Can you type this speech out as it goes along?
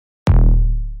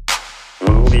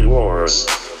Wars.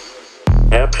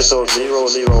 Episode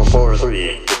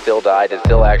 0043. Did Phil die? Did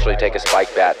Phil actually take a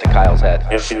spike bat to Kyle's head?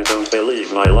 If you don't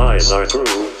believe my lies are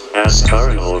true, ask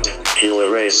Arnold. He'll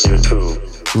erase you too.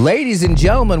 Ladies and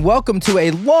gentlemen, welcome to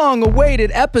a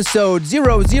long-awaited episode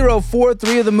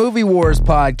 0043 of the Movie Wars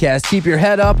podcast. Keep your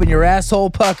head up and your asshole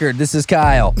puckered. This is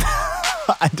Kyle.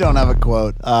 I don't have a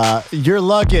quote. Your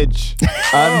luggage.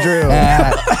 I'm Drew.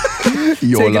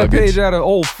 Taking a page out of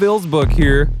old Phil's book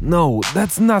here. No,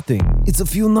 that's nothing. It's a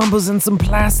few numbers and some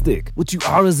plastic. What you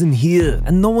are is in here,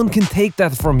 and no one can take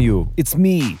that from you. It's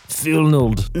me,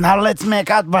 Philnold. Now let's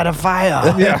make out by the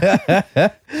fire.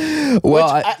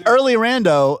 Well, Early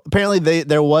Rando, apparently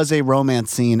there was a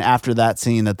romance scene after that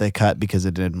scene that they cut because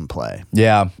it didn't play.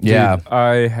 yeah. Dude,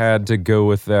 I had to go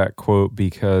with that quote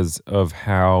because of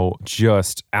how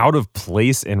just out of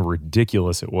place and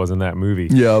ridiculous it was in that movie.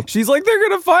 Yep. She's like, they're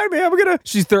gonna find me.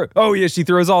 She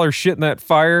throws all her shit in that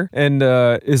fire and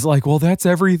is like, well, that's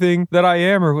everything that I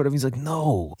am or whatever. He's like,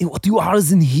 no, what you are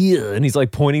is in here. And he's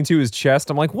like pointing to his chest.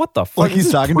 I'm like, what the fuck? Like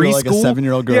he's talking to like a preschool?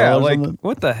 7-year-old girl. Yeah, or like something.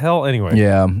 what the hell? Anyway.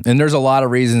 Yeah, and there's a lot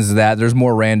of reasons to that. There's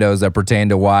more randos that pertain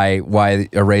to why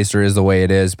Eraser is the way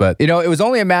it is. But, you know, it was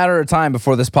only a matter of time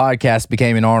before this podcast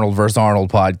became an Arnold versus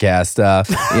Arnold podcast.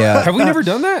 Yeah. Have we never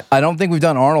done that? I don't think we've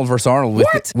done Arnold versus Arnold.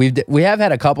 What? We have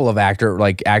had a couple of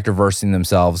actor versing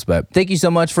themselves, but thank you so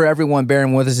much for everyone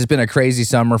bearing with us. It's been a crazy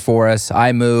summer for us.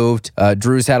 I moved.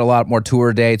 Drew's had a lot more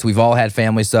tour dates. We've all had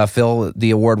family stuff. Phil,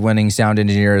 the award-winning sound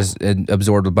engineer, has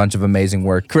absorbed a bunch of amazing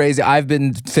work. Crazy. I've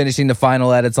been finishing the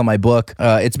final edits on my book.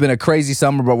 It's been a crazy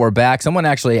summer, but we're back. Someone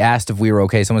actually asked if we were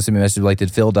okay. Someone sent me a message like,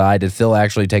 did Phil die? Did Phil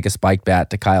actually take a spike bat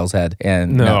to Kyle's head?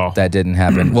 And no that didn't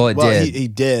happen. Well, it did. He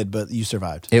did, but you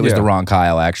survived. It was the wrong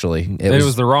Kyle, actually. It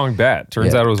was the wrong bat.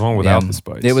 Turns out it was one without the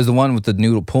spikes. It was the one with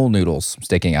the pool noodles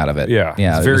sticking out of it. Yeah.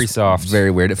 It's very soft.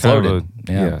 Very weird. It Kind floated.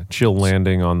 of a chill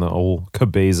landing on the old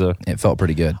cabeza. It felt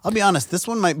pretty good. I'll be honest, this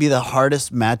one might be the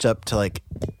hardest matchup to like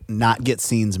not get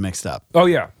scenes mixed up. Oh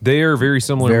yeah, they are very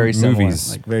similar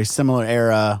movies. Like very similar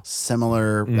era,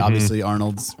 similar, obviously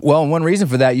Arnold's. Well, one reason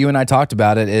for that, you and I talked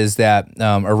about it, is that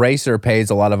Eraser pays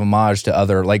a lot of homage to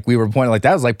other, like we were pointing, like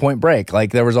that was like Point Break.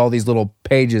 Like there was all these little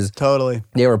pages Totally.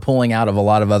 they were pulling out of a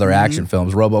lot of other action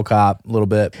films, RoboCop, a little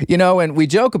bit. You know, and we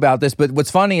joke about this, but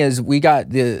what's funny is we got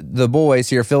the boys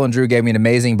here, Phil and Drew gave me an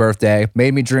amazing birthday,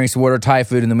 made me drink some water Thai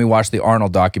food, and then we watched the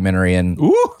Arnold documentary.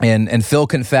 And Phil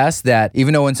confessed that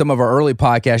even though in some of our early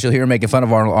podcasts you'll hear him making fun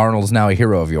of Arnold, Arnold's now a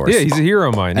hero of yours. Yeah, he's a hero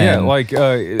of mine. And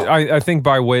I think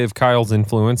by way of Kyle's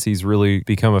influence, he's really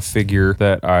become a figure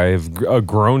that I've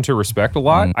grown to respect a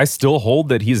lot. I still hold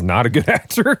that he's not a good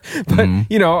actor, but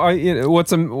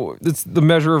it's the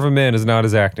measure of a man is not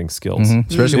his acting skills.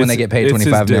 Especially when they get paid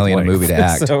 $25 million a movie to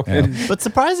act. But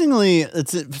surprisingly,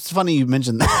 it's funny you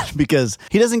mentioned that because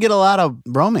he doesn't get a lot of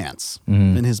romance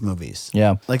in his movies.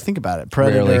 Yeah. Like think about it.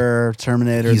 Predator,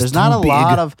 Terminator. There's not a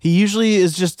lot of, he usually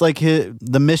is just like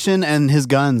the mission and his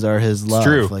guns are his love.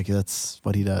 true. Like that's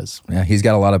what he does. Yeah, he's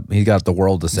got the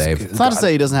world to save. It's not to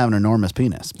say he doesn't have an enormous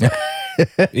penis.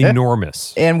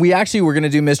 Enormous. And we actually were going to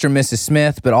do Mr. and Mrs.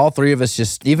 Smith, but all three of us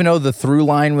just, even though the through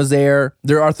line was there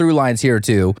are through lines here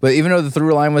too, but even though the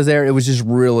through line was there, it was just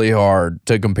really hard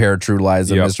to compare True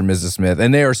Lies and Mr. and Mrs. Smith.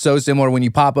 And they are so similar. When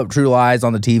you pop up True Lies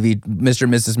on the TV, Mr.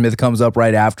 and Mrs. Smith comes up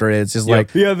right after it. It's just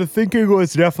like... Yeah, the thinking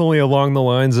was definitely along the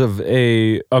lines of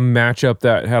a matchup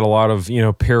that had a lot of,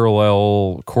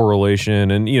 parallel correlation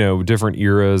and, different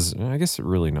eras. I guess it's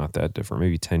really not that different.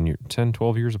 Maybe 10,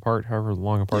 12 years apart, however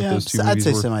long apart those two I'd movies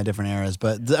say were. semi-different eras,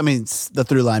 but the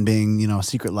through line being, a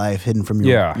secret life hidden from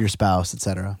your spouse,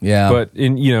 etc. Yeah. But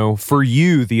for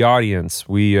you, the audience,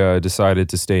 we decided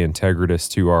to stay integritous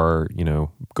to our,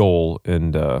 goal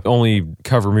and only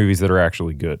cover movies that are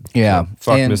actually good. Yeah. So,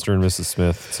 fuck And- Mr. and Mrs.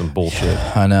 Smith, some bullshit.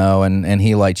 I know, and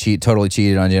he totally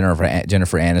cheated on Jennifer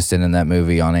Aniston in that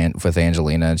movie with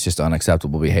Angelina. It's just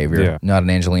unacceptable behavior. Yeah. Not an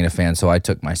Angelina fan, so I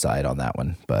took my side on that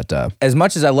one. But as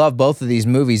much as I love both of these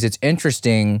movies, it's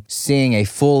interesting seeing a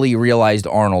fully realized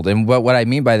Arnold. And what I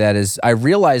mean by that is I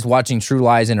realized watching True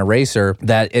Lies and Eraser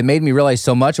that it made me realize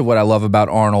so much of what I love about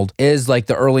Arnold is like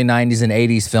the early 90s and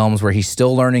 80s films where he's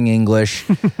still learning English.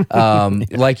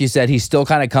 Like you said, he's still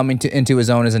kind of coming into his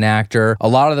own as an actor. A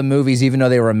lot of the movies, even though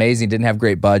they were amazing, didn't have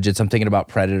great budgets. I'm thinking about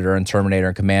Predator and Terminator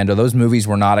and Commando. Those movies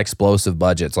were not explosive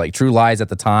budgets. Like True Lies at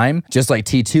the time, just like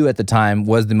T2 at the time,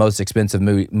 was the most expensive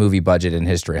movie budget in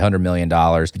history, $100 million.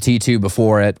 T2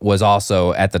 before it was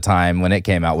also at the time time when it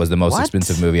came out was the most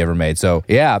expensive movie ever made. So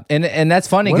yeah, and that's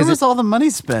funny Where because was all the money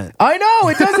spent? I know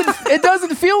it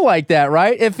doesn't feel like that,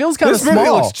 right? It feels kind of This movie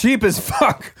small. looks cheap as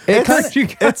fuck.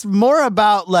 It's more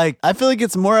about I feel like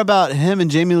it's more about him and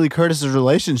Jamie Lee Curtis's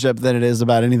relationship than it is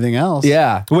about anything else.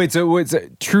 Yeah. Wait, so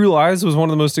True Lies was one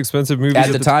of the most expensive movies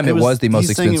At the time, it was the most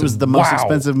he's saying expensive. It was the most Wow.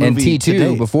 expensive movie And to T2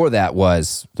 date. before that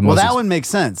was the Well, most. that one makes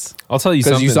sense. I'll tell you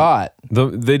because something. you saw it.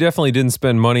 They definitely didn't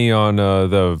spend money on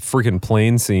the freaking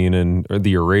plane scene and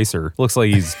the eraser. Looks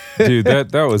like he's dude.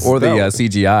 That was Or the that was-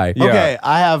 CGI. Yeah. Okay,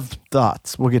 I have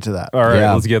thoughts. We'll get to that. All right,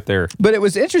 Yeah. let's get there. But it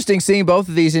was interesting seeing both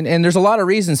of these, and there's a lot of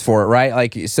reasons for it, right?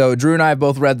 Like, so Drew and I have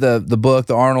both read the book,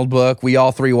 the Arnold book. We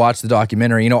all three watched the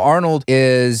documentary. You know, Arnold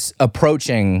is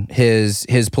approaching his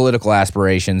political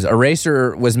aspirations.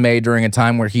 Eraser was made during a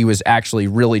time where he was actually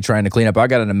really trying to clean up. I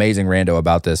got an amazing rando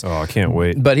about this. Oh, I can't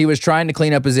wait. But he was trying to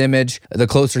clean up his image. The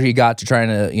closer he got to trying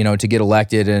to, to get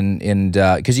elected, and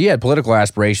because he had political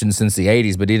aspirations since the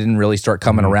 '80s, but he didn't really start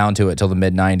coming around to it till the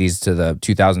mid '90s to the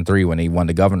 2003 when he won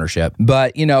the governorship.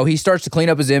 But he starts to clean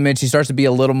up his image. He starts to be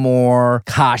a little more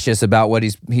cautious about what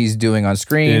he's doing on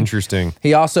screen. Interesting.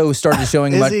 He also started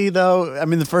showing. Is he though? I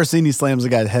mean, the first scene he slams a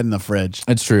guy's head in the fridge.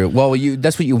 It's true. Well,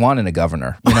 that's what you want in a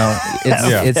governor.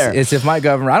 It's if my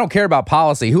governor. I don't care about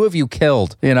policy. Who have you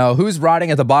killed? Who's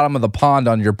riding at the bottom of the pond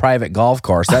on your private golf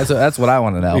course? That's what I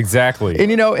want to know. Exactly.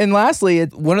 And and lastly,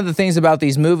 one of the things about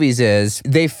these movies is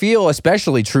they feel,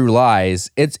 especially True Lies,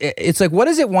 it's like, what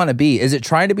does it want to be? Is it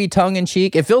trying to be tongue in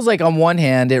cheek? It feels like on one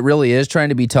hand, it really is trying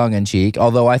to be tongue in cheek.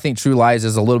 Although I think True Lies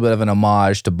is a little bit of an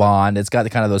homage to Bond. It's got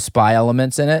kind of those spy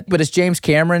elements in it. But it's James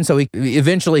Cameron, so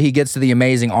eventually he gets to the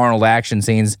amazing Arnold action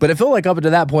scenes. But it felt like up to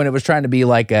that point, it was trying to be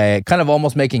like a kind of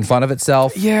almost making fun of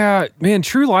itself. Yeah, man,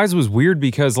 True Lies was weird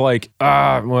because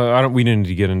we didn't need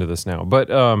to get into this now, but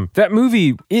that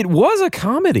movie, it was a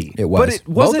comedy. It was. But it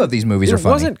wasn't, both of these movies are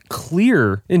funny. It wasn't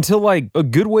clear until like a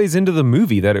good ways into the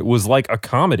movie that it was like a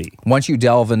comedy. Once you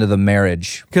delve into the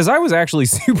marriage. Because I was actually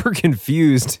super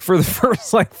confused for the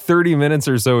first like 30 minutes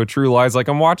or so of True Lies. Like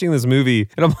I'm watching this movie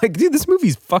and I'm like, dude, this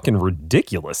movie's fucking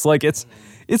ridiculous. Like it's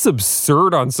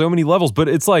absurd on so many levels, but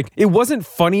it's like it wasn't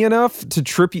funny enough to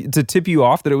tip you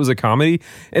off that it was a comedy,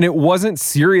 and it wasn't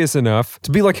serious enough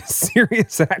to be like a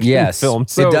serious action film.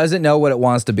 So it doesn't know what it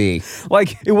wants to be.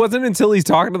 like it wasn't until he's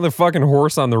talking to the fucking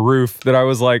horse on the roof that I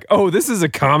was like, oh, this is a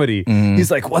comedy.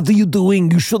 He's like, what are you doing?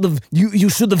 You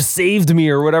should have saved me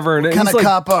or whatever. And What kind he's of like,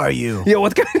 cop are you? yeah,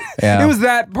 what kind? Yeah. It was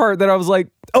that part that I was like,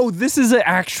 oh, this is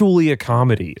actually a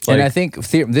comedy. Like, And I think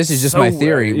this is just so, my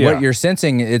theory. yeah. What you're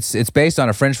sensing, it's based on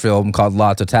a French film called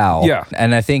La Totale. Yeah.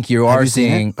 And I think you are you seen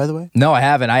seeing. it, by the way? No, I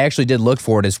haven't. I actually did look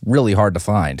for it. It's really hard to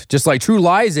find. Just like True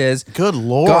Lies is. Good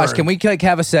Lord. Gosh, can we like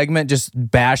have a segment just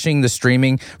bashing the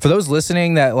streaming for those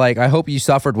listening? That like, I hope you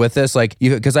suffered with this. Like,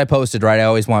 because I posted, right. I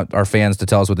always want our fans to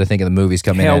tell us what they think of the movies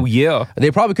coming in. hell yeah.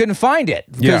 They probably couldn't find it.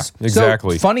 Yeah, 'Cause-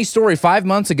 exactly. So, funny story. 5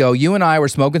 months ago, you and I were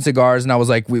smoking cigars, and I was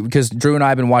like, because Drew and I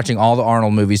have been watching all the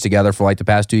Arnold movies together for like the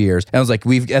past 2 years, and I was like,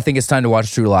 I think it's time to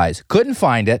watch True Lies. Couldn't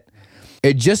find it.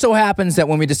 It just so happens that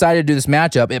when we decided to do this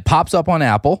matchup, it pops up on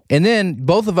Apple, and then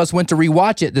both of us went to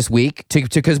rewatch it this week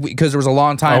because there was a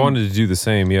long time. I wanted to do the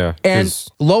same, yeah. and 'Cause-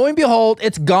 lo and behold,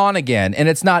 it's gone again, and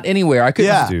it's not anywhere. I couldn't.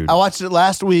 Yeah, Dude. I watched it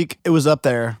last week. It was up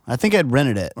there. I think I'd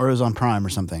rented it, or it was on Prime or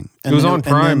something. it was on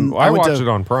Prime. I went watched it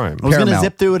on Prime. I was going to Paramount.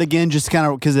 zip through it again, just kind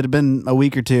of because it had been a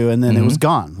week or two, and then it was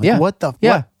gone. Like, Yeah. what the?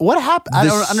 Yeah. What happened? I The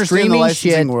don't understand the streaming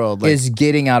licensing shit world. Like, is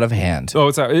getting out of hand. Oh,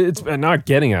 it's not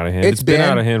getting out of hand. It's been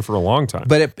out of hand for a long time.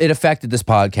 But it affected this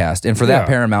podcast, and for that, Yeah.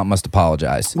 Paramount must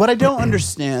apologize. what I don't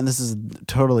understand, this is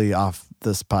totally off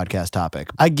this podcast topic.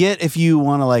 I get if you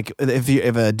want to like if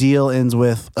a deal ends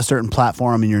with a certain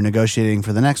platform and you're negotiating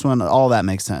for the next one, all that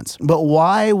makes sense. But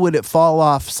why would it fall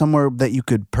off somewhere that you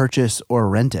could purchase or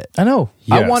rent it? I know.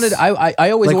 Yes. I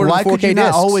always Like, ordered why 4K could you not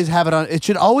discs. always have it on? It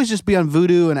should always just be on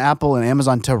Vudu and Apple and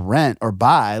Amazon to rent or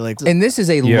buy. Like, And this is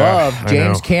a Yeah, loved I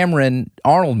James know. Cameron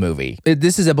Arnold movie.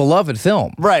 This is a beloved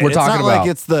film. right? We're It's talking not about. like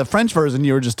it's the French version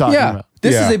you were just talking yeah. about.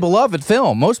 This Yeah. is a beloved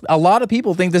film. A lot of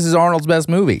people think this is Arnold's best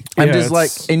movie. I'm Yeah, just like,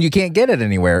 it's- and you can't get it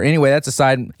anywhere. Anyway, that's a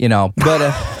side,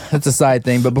 but that's a side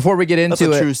thing. But before we get That's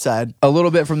into a it, true side. a little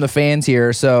bit from the fans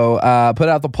here. So put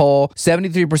out the poll.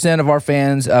 73% of our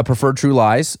fans prefer True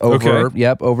Lies over Okay.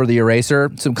 over the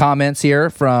Eraser. Some comments here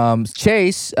from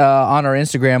Chase on our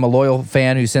Instagram, a loyal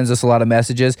fan who sends us a lot of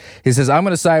messages. He says, I'm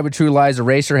going to side with True Lies.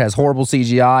 Eraser has horrible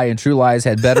CGI and True Lies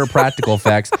had better practical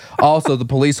effects. Also, the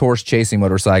police horse chasing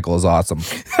motorcycle is awesome.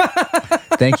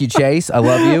 Thank you, Chase. I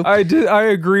love you. I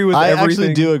agree with I everything.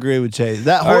 actually do agree with Chase.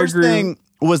 That I horse agree. thing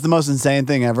was the most insane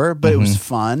thing ever, but it was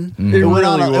fun. It It went really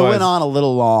on. It was. went on a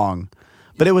little long.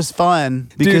 But it was fun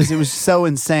because it was so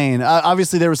insane.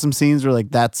 Obviously, there were some scenes where like,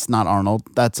 that's not Arnold.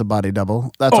 That's a body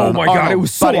double. That's Oh Arnold. my God, Arnold, it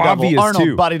was so body double. obvious, Arnold,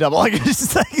 too. body double. Like, it's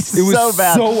just like, It was so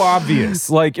bad. so obvious.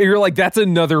 Like you're like, that's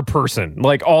another person.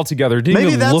 Like altogether. It didn't Maybe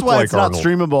even that's look why like it's Arnold. not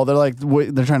streamable. They're like,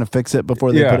 they're trying to fix it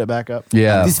before they Yeah. put it back up.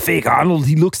 Yeah. This fake Arnold,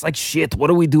 he looks like shit. What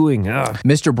are we doing?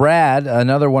 Mr. Brad,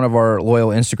 another one of our loyal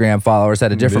Instagram followers,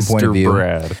 had a different point of Mr. view.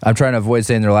 Brad. I'm trying to avoid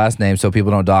saying their last name so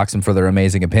people don't dox them for their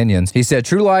amazing opinions. He said,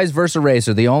 True Lies versus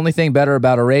Eraser. The only thing better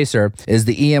about Eraser is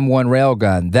the EM1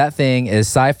 railgun. That thing is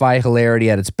sci-fi hilarity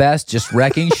at its best, just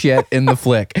wrecking shit in the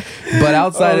flick. But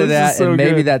outside of this that, is so and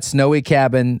maybe good. that snowy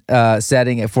cabin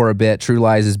setting it for a bit, True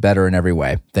Lies is better in every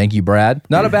way. Thank you, Brad.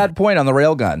 Not a bad point on the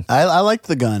railgun. I liked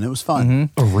the gun. It was fun.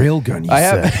 A railgun, you I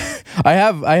said.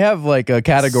 have, I have like a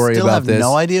category Still about have this.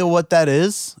 no idea what that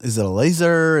is. Is it a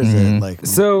laser? Is it like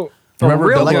So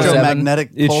Remember a railgun,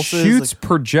 electromagnetic it pulses? shoots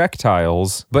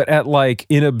projectiles, but at like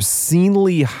an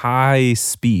obscenely high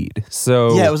speed.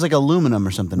 So Yeah, it was like aluminum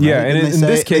or something. Yeah, right? and Didn't in they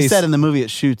this they case- said in the movie it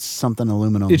shoots something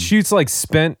aluminum. it shoots like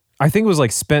spent. I think it was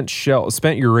like spent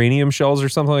uranium shells or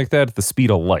something like that at the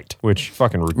speed of light, which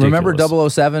fucking ridiculous. Remember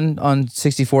 007 on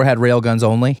 64 had railguns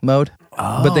only mode?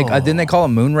 But they didn't they call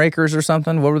them Moonrakers or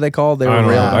something? What were they called? They were I don't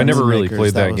know. rail- I never really Moonrakers,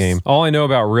 played that that was- game. All I know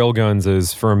about railguns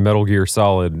is from Metal Gear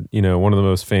Solid. You know, one of the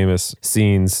most famous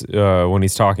scenes when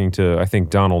he's talking to, I think,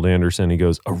 Donald Anderson. He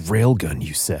goes, "A railgun,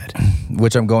 you said."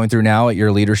 which I'm going through now at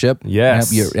your leadership.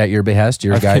 Yes. Yep, at your behest.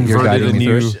 You're I've guiding converted me a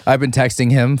through new- it. I've been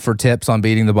texting him for tips on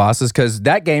beating the bosses because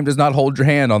that game does not hold your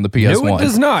hand on the PS1. No, it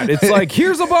does not. It's like,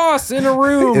 here's a boss in a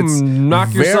room. It's Knock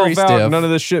very yourself out. stiff. None of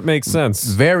this shit makes sense.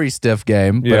 Very stiff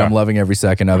game, but Yeah. I'm loving every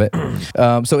second of it.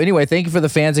 So anyway, thank you for the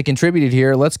fans that contributed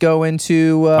here. Let's go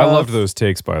into. I loved those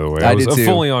takes, by the way. I I was did too.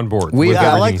 fully on board. We- with Yeah, I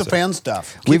everything like he the said. fan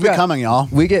stuff. Keep We've it got- coming, y'all.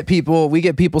 We get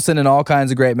people sending all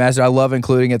kinds of great messages. I love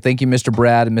including it. Thank you, Mr.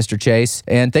 Brad and Mr. Chase,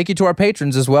 and thank you to our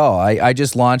patrons as well. I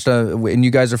just launched and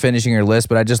you guys are finishing your list,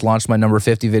 but I just launched my number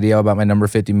 50 video about my number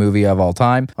 50 movie of all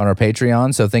time on our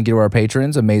Patreon. So thank you to our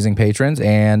patrons, amazing patrons.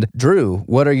 And Drew,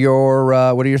 what are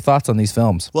your thoughts on these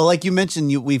films? Well, like you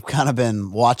mentioned, we've kind of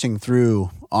been watching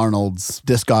through Arnold's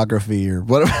discography or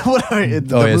whatever.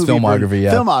 His filmography,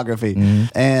 yeah. Filmography.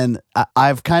 And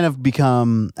I've kind of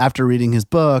become, after reading his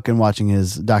book and watching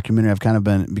his documentary, I've kind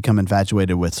of become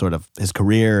infatuated with sort of his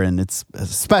career and it's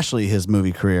especially his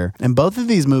movie career. And both of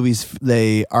these movies,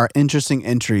 they are interesting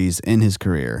entries in his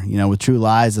career. You know, with True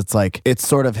Lies, it's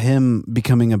sort of him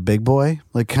becoming a big boy,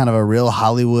 like kind of a real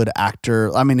Hollywood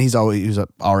actor. I mean, he's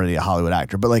already a Hollywood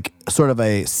actor, but like sort of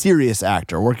a serious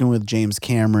actor working with James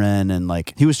Cameron and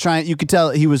like you could tell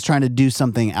he was trying to do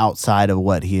something outside of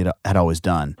what he had always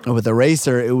done. With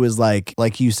Eraser, it was like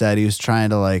you said, he was trying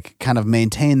to like kind of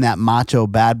maintain that macho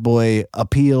bad boy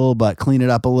appeal, but clean it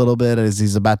up a little bit as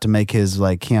he's about to make his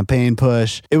like campaign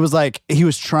push. It was like he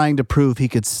was trying to prove he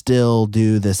could still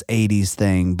do this 80s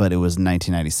thing, but it was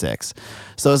 1996.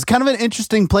 So it's kind of an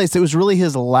interesting place. It was really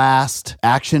his last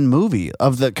action movie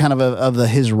of the kind of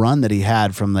his run that he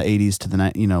had from the 80s to the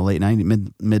late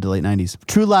 90s, mid to late 90s.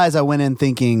 True Lies, I went in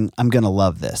thinking I'm gonna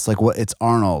love this. Like it's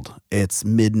Arnold, it's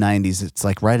mid 90s, it's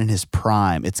like right in his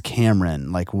prime. It's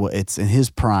Cameron, like it's in his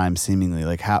prime seemingly.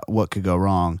 Like what could go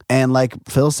wrong? And like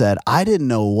Phil said, I didn't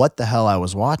know what the hell I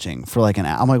was watching for like an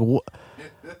hour. I'm like, what?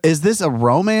 Is this a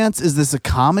romance? Is this a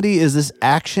comedy? Is this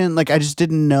action? Like, I just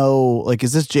didn't know, like,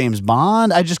 is this James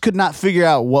Bond? I just could not figure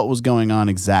out what was going on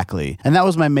exactly. And that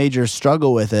was my major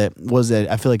struggle with it, was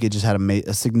that I feel like it just had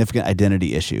a significant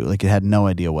identity issue. Like, it had no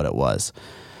idea what it was.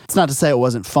 It's not to say it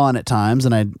wasn't fun at times,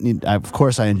 and I of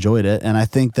course I enjoyed it, and I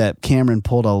think that Cameron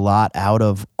pulled a lot out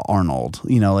of Arnold.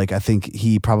 You know, like I think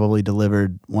he probably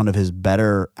delivered one of his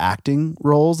better acting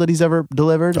roles that he's ever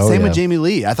delivered. Same with Jamie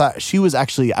Lee. I thought she was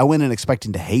actually, I went in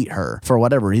expecting to hate her for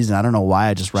whatever reason. I don't know why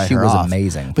I just write her off. She was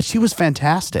amazing. But she was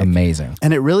fantastic. Amazing.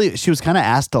 And she was kind of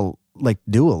asked to like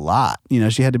do a lot. You know,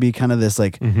 she had to be kind of this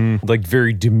like like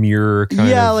very demure kind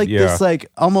of. This like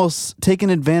almost taken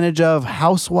advantage of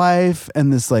housewife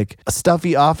and this like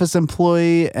stuffy office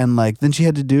employee, and like then she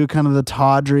had to do kind of the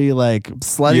tawdry like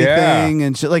slutty thing,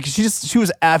 and she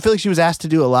was I feel like she was asked to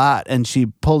do a lot and she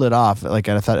pulled it off. Like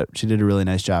I thought she did a really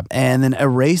nice job. And then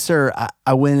Eraser,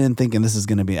 I went in thinking this is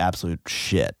going to be absolute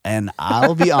shit, and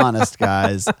I'll be honest,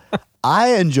 guys,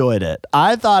 I enjoyed it.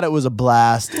 I thought it was a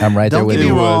blast. I'm right there Don't with get me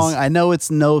you. wrong. I know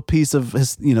it's no piece of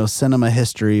cinema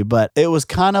history, but it was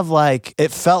kind of like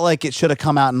it felt like it should have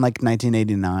come out in like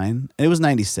 1989. It was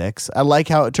 96. I like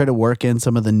how it tried to work in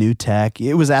some of the new tech.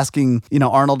 It was asking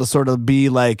Arnold to sort of be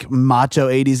like macho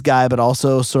 80s guy, but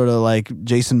also sort of like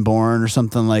Jason Bourne or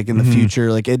something like in the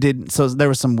future. Like it did. So there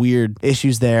was some weird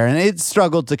issues there, and it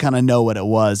struggled to kind of know what it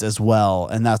was as well.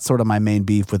 And that's sort of my main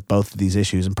beef with both of these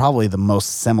issues, and probably the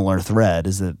most similar thread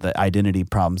is that the identity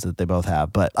problems that they both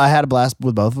have. But I had a blast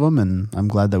with both of them, and I'm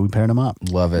glad that we paired them up.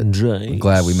 Love it. I'm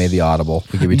glad we made the audible.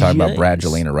 We could be talking about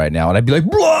Bradgelina right now, and I'd be like,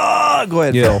 blah! Go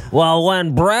ahead, Phil. Well,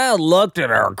 when Brad looked at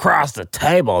her across the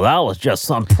table, that was just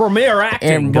some premier acting.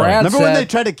 And Brad Remember when said- they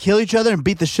tried to kill each other and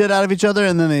beat the shit out of each other,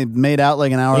 and then they made out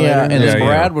like an hour Yeah, later? and Yeah, then yeah.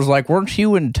 Brad was like, weren't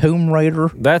you in Tomb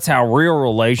Raider? That's how real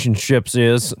relationships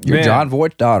is. You're Man. John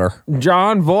Voight's daughter.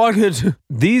 John Voight.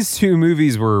 These two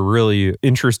movies were really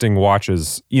interesting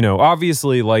watches.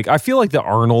 Obviously, like, I feel like the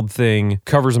Arnold thing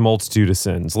covers a multitude of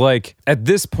sins. Like, at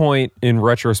this point in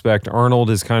retrospect, Arnold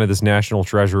is kind of this national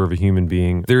treasure of a human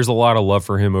being. There's a lot of love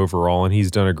for him overall, and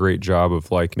he's done a great job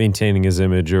of like maintaining his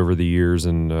image over the years.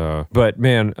 And but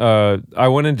man, I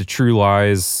went into True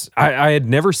Lies. I had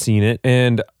never seen it,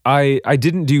 and I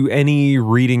didn't do any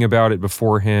reading about it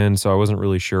beforehand, so I wasn't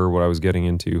really sure what I was getting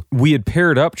into. We had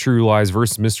paired up True Lies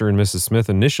versus Mr. and Mrs. Smith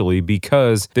initially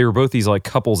because they were both these like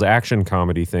couples action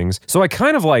comedy things. So I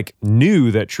kind of like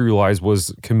knew that True Lies was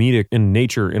comedic in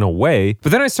nature in a way,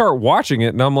 but then I start watching it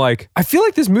and I'm like, I feel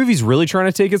like this movie's really trying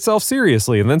to take itself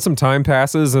seriously. And then some time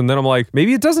passes and then I'm like,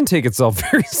 maybe it doesn't take itself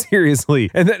very seriously.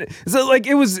 And then so like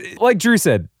it was like Drew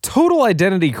said, total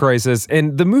identity crisis,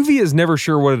 and the movie is never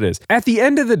sure what it is. At the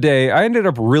end of the day, I ended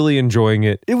up really enjoying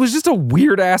it. It was just a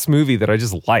weird ass movie that I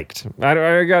just liked.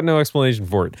 I got no explanation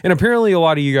for it. And apparently a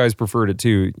lot of you guys preferred it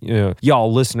too,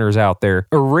 y'all listeners out there.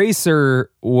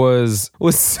 Eraser was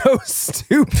so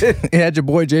stupid. It had your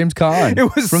boy James Caan.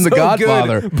 It was from so The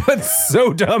Godfather. good, but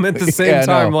so dumb at the same Yeah, I know.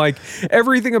 time. Like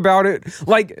everything about it,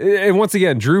 like, and once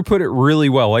again, Drew put it really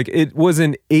well. Like it was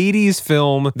an 80s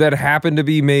film that happened to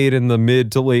be made in the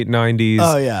mid to late 90s.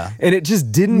 Oh, yeah. And it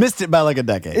just didn't Missed it by like a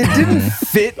decade. it didn't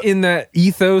fit in that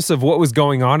ethos of what was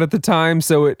going on at the time.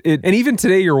 So it and even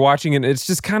today you're watching it, and it's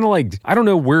just kind of like, I don't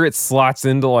know where it slots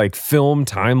into like film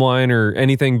timeline or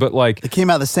anything, but like, It came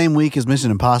out the same week as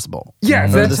Mission Impossible. yeah,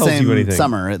 if Or that the tells same you anything.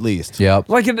 summer, at least. Yep.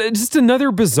 Like just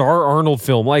another bizarre Arnold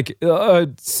film, like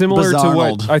similar to Bizarnold.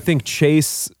 what I think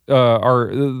Chase,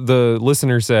 the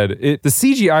listener said. The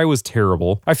CGI was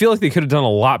terrible. I feel like they could have done a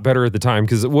lot better at the time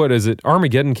because what is it?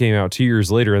 Armageddon came out 2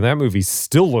 years later, and that movie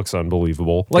still looks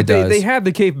unbelievable. Like It does. they had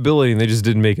the capability, and they just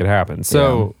didn't make it happen.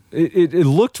 So. It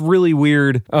looked really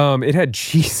weird. It had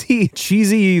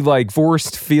cheesy, like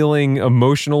forced feeling,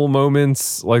 emotional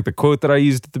moments, like the quote that I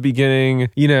used at the beginning.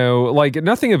 Like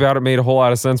nothing about it made a whole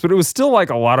lot of sense, but it was still like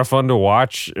a lot of fun to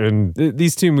watch. And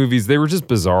these two movies, they were just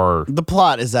bizarre. The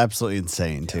plot is absolutely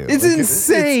insane too. It's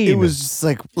insane. It was just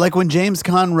like when James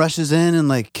Caan rushes in and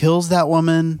like kills that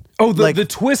woman. Oh, the, like, the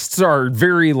twists are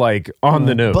very like on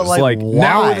the nose. but like,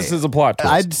 now why? this is a plot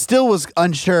twist. I still was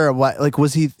unsure why. Like,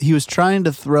 was he was trying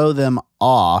to throw them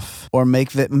off or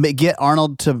get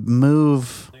Arnold to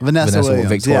move Vanessa Williams?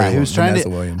 Victoria Yeah, he was trying Vanessa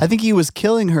to. Williams. I think he was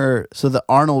killing her so that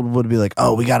Arnold would be like,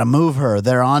 "Oh, we got to move her.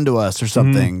 They're onto us or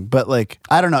something." But like,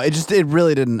 I don't know. It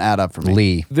really didn't add up for me.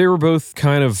 Lee. They were both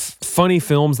kind of funny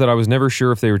films that I was never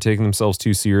sure if they were taking themselves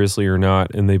too seriously or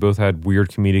not, and they both had weird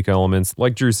comedic elements.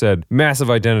 Like Drew said,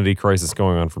 massive identity crisis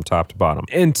going on from top to bottom.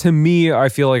 And to me, I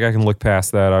feel like I can look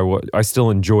past that. I still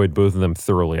enjoyed both of them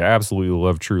thoroughly. I absolutely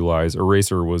love True Lies.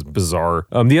 Eraser was bizarre.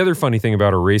 The other funny thing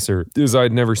about Eraser is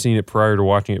I'd never seen it prior to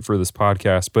watching it for this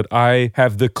podcast, but I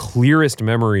have the clearest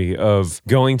memory of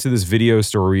going to this video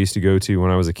store we used to go to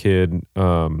when I was a kid.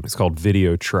 It's called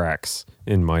Video Tracks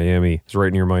in Miami. It's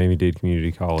right near Miami-Dade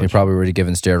Community College. They probably were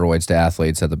giving steroids to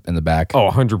athletes in the back. Oh,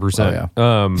 100%.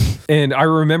 And I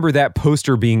remember that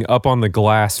poster being up on the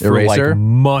glass for Eraser? like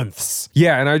months.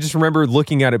 Yeah, and I just remember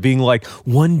looking at it being like,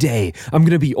 one day I'm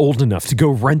going to be old enough to go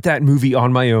rent that movie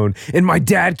on my own, and my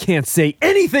dad can't say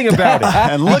anything about it.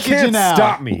 And look He at you can't now.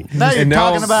 stop me. Now you're And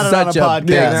talking about it on a such a podcast.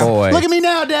 big boy. Look at me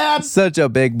now, Dad. Such a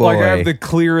big boy. Like I have the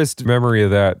clearest memory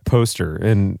of that poster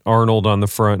and Arnold on the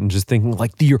front and just thinking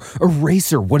like, the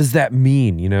eraser, what does that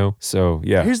mean? So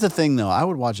yeah. Here's the thing, though. I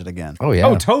would watch it again. Oh yeah.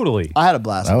 Oh, totally. I had a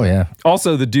blast. Oh with it. yeah.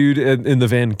 Also, the dude in the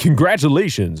van,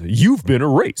 congratulations, you've been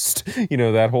erased.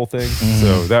 That whole thing.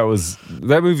 So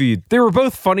that movie, they were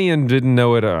both funny and didn't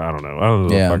know it. I don't know what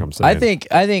the fuck I'm saying.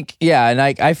 I think, yeah, and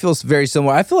I feel very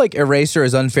similar. I feel like Eraser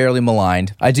is unfairly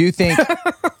maligned. I do think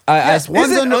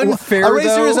One's it unfair, Eraser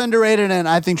though? is underrated, and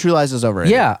I think True Lies is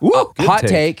overrated. Yeah. Ooh, good Hot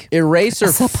take. take.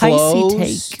 Eraser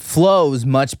flows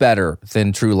much better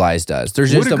than True Lies does.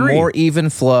 There's Would just a agree. more even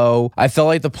flow. I felt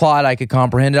like the plot I could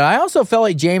comprehend it. I also felt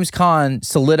like James Caan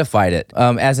solidified it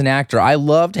as an actor. I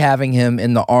loved having him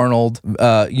in the Arnold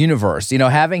universe. You know,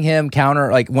 having him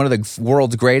counter like one of the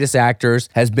world's greatest actors,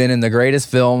 has been in the greatest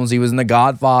films. He was in The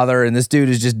Godfather, and this dude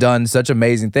has just done such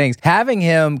amazing things. Having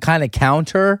him kind of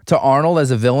counter to Arnold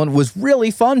as a villain was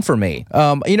really fun for me.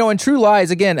 You know, in True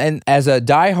Lies, again, and as a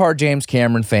diehard James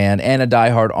Cameron fan and a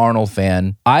diehard Arnold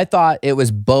fan, I thought it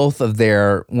was both of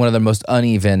one of the most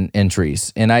uneven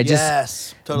entries. And I just...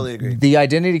 Yes, totally agree. The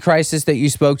identity crisis that you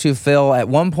spoke to, Phil, at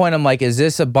one point I'm like, is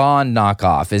this a Bond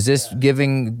knockoff? Is this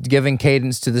giving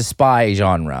cadence to the spy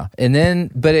genre? And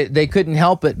then, but they couldn't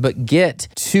help it but get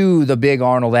to the big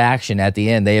Arnold action at the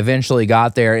end. They eventually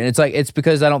got there. And it's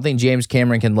because I don't think James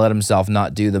Cameron can let himself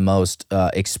not do the most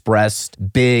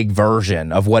expressed big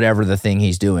version of whatever the thing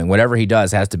he's doing. Whatever he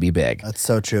does has to be big. That's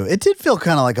so true. It did feel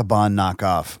kind of like a Bond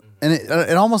knockoff. And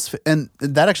it almost, and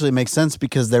that actually makes sense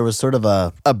because there was sort of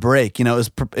a break, you know,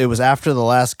 it was after the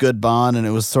last good Bond, and it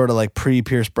was sort of like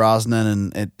pre-Pierce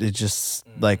Brosnan, and it just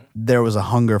like there was a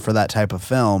hunger for that type of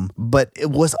film. But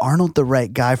was Arnold the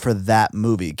right guy for that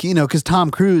movie? You know, because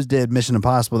Tom Cruise did Mission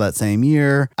Impossible that same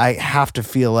year. I have to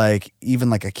feel like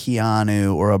even like a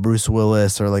Keanu or a Bruce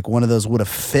Willis or like one of those would have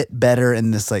fit better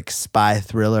in this like spy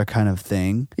thriller kind of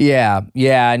thing. Yeah,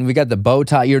 and we got the bow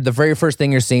tie. The very first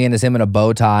thing you're seeing is him in a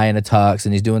bow tie and a tux,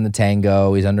 and he's doing the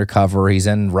tango. He's undercover. He's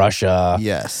in Russia.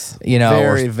 Yes, you know,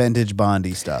 very vintage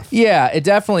Bondy stuff. Yeah, it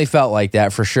definitely felt like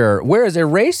that for sure. Whereas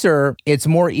Eraser, it's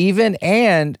more even,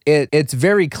 and it's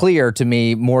very clear to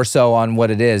me more so on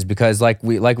what it is, because like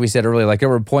we said earlier, like there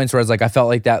were points where I was like, I felt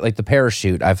like that, like the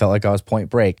parachute. I felt like I was Point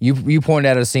Break. You pointed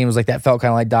out a scene was like that felt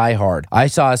kind of like Die Hard. I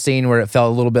saw a scene where it felt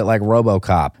a little bit like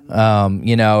RoboCop.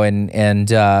 You know, and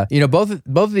you know, both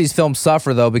of these films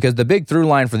suffer though, because the big through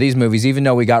line for these movies, even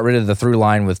though we got rid of the through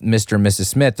line with Mr. and Mrs.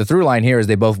 Smith, the through line here is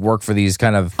they both work for these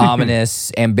kind of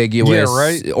ominous,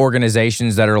 ambiguous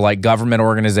organizations that are like government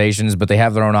organizations, but they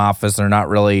have their own office. They're not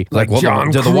really like, well,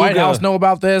 does the White House know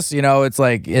about this? You know, it's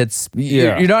like,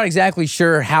 you're not exactly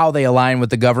sure how they align with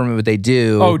the government, but they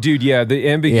do. Oh, dude, yeah. The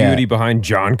ambiguity behind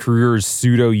John Kruger's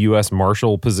pseudo U.S.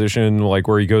 Marshal position, like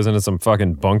where he goes into some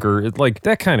fucking bunker, like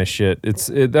that kind of shit.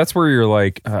 That's where you're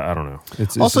like, I don't know.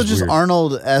 It's also just weird.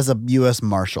 Arnold as a U.S.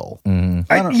 Marshal.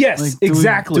 Yes,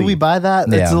 exactly. Do we buy that?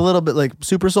 Yeah. It's a little bit like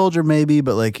super soldier maybe,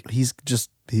 but like he's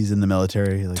in the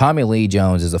military. Like, Tommy Lee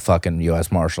Jones is a fucking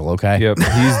U.S. Marshal, okay? Yep,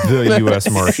 he's the U.S.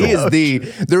 Marshal. He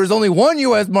is there is only one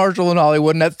U.S. Marshal in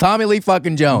Hollywood, and that's Tommy Lee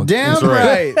fucking Jones. damn That's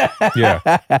right. right.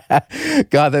 Yeah.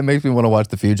 God, that makes me want to watch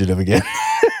The Fugitive again.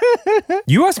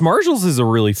 U.S. Marshals is a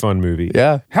really fun movie.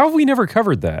 Yeah. How have we never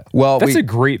covered that? Well, that's a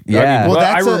great. Yeah. I mean, Well,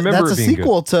 I that's remember that's it a being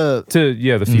sequel good. to.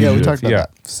 The Fugitive. Yeah, we talked about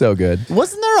that. So good.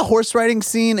 Wasn't there a horse riding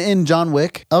scene in John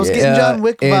Wick? I was getting John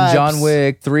Wick vibes. In John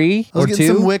Wick 3 I was or getting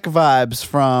 2? some Wick vibes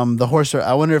from the horse.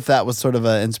 I wonder if that was sort of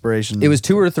an inspiration. It was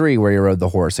 2 or 3 where he rode the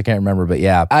horse. I can't remember, but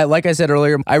yeah. Like I said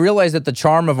earlier, I realized that the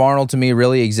charm of Arnold to me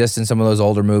really exists in some of those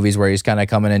older movies where he's kind of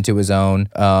coming into his own.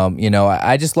 You know,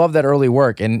 I just love that early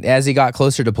work. And as he got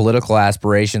closer to political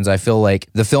aspirations, I feel like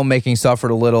the filmmaking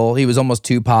suffered a little. He was almost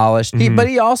too polished. But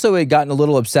he also had gotten a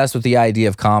little obsessed with the idea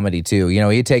of comedy too. You know,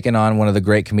 he had taken on one of the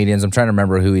great comedians. I'm trying to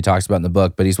remember who he talks about in the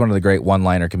book, but he's one of the great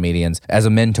one-liner comedians as a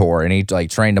mentor, and he like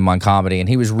trained him on comedy. And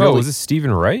he was really. Oh, was it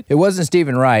Stephen Wright? It wasn't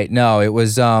Stephen Wright. No, it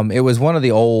was one of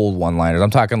the old one-liners. I'm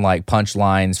talking like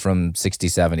punchlines from 60s,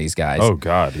 70s guys. Oh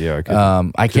God, yeah.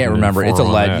 I can't remember. It's a inform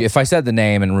on legend. that. If I said the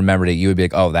name and remembered it, you would be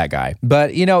like, "Oh, that guy."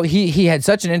 But you know, he had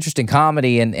such an interesting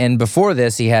comedy, and before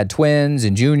this, he had Twins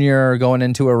and Junior going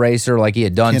into Eraser. Like he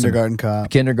had done Kindergarten Cop.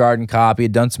 Kindergarten Cop. He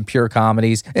had done some pure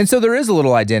comedies, and so there is a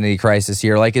little identity crisis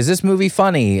here. Like, is this movie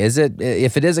funny? Is it?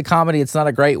 If it is a comedy, it's not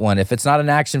a great one. If it's not an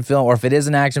action film, or if it is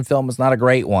an action film, it's not a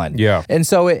great one. Yeah. And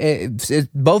so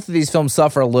both of these films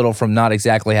suffer a little from not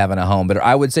exactly having a home. But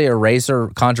I would say Eraser,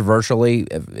 controversially,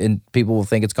 and people will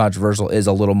think it's controversial, is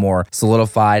a little more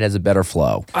solidified, has a better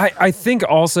flow. I think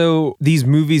also these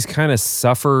movies kind of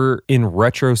suffer in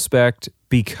retrospect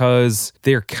because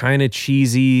they're kind of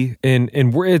cheesy and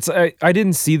I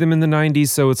didn't see them in the 90s,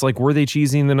 so it's like, were they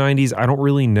cheesy in the 90s? I don't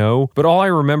really know. But all I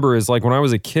remember is like when I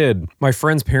was a kid, my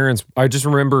friend's parents, I just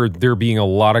remember there being a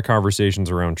lot of conversations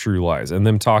around True Lies and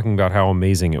them talking about how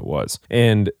amazing it was.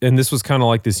 And this was kind of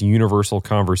like this universal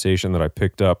conversation that I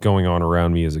picked up going on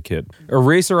around me as a kid.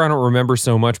 Eraser, I don't remember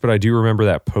so much, but I do remember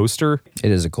that poster.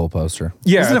 It is a cool poster.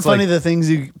 Yeah. Isn't it it's funny like, the things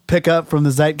you pick up from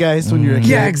the zeitgeist when you're a kid?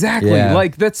 yeah, exactly. Yeah.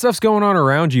 Like that stuff's going on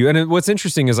around you. And what's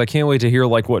interesting is I can't wait to hear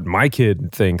like what my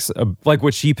kid thinks, like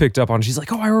what she picked up on. She's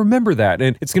like, oh, I remember that.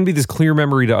 And it's going to be this clear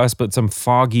memory to us, but some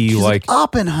foggy She's like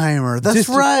Oppenheimer. That's Just-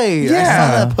 right. Yeah. I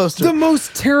saw that poster. the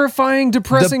most terrifying, The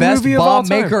depressing best movie of all bomb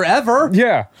time. maker ever.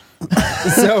 Yeah.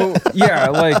 So yeah,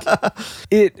 like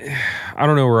I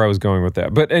don't know where I was going with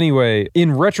that. But anyway,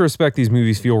 in retrospect, these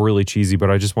movies feel really cheesy,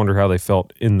 but I just wonder how they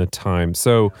felt in the time.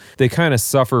 So they kind of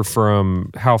suffer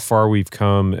from how far we've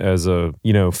come as a,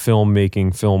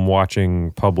 filmmaking, film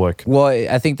watching public. Well,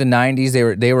 I think the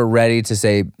 '90s they were ready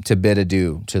to bid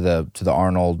adieu to the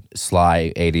Arnold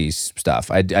Sly '80s stuff.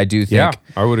 I do think. Yeah,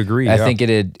 I would agree. I think it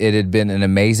had been an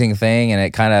amazing thing, and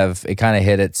it kind of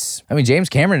hit its. I mean, James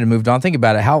Cameron had moved on. Think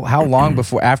about it. How long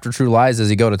after True Lies does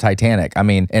he go to Titanic? I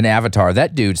mean, in Avatar,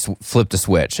 that dude flipped a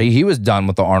switch. He was done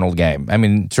with the Arnold game. I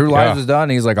mean, True Lies was done.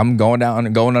 He's like, I'm going down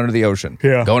and going under the ocean.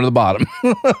 Yeah, going to the bottom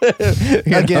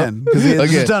Again, because he had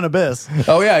just done Abyss.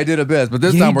 Oh yeah, I did Abyss, but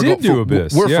this Yeah, time he did do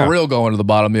Abyss, We're yeah. for real going to the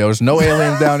bottom of the ocean. No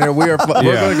aliens down here. We're going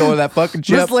to go to that fucking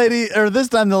ship. This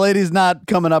time the lady's not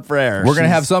coming up for air. We're going to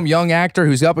have some young actor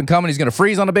who's up and coming. He's going to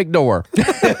freeze on a big door.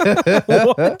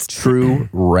 True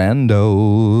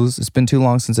randos. It's been too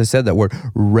long since I said that word.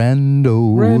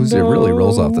 Randos. It really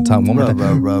rolls off the tongue. One more time.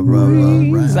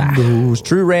 Randos.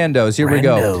 True randos. Here we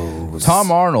go.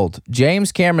 Tom Arnold.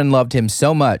 James Cameron loved him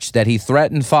so much that he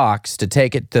threatened Fox to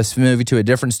take this movie to a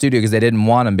different studio because they didn't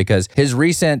want him, because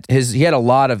he had a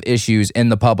lot of issues in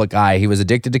the public eye. He was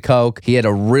addicted to coke. He had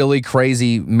a really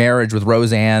crazy marriage with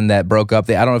Roseanne that broke up.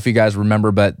 I don't know if you guys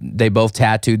remember, but they both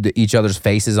tattooed each other's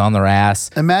faces on their ass.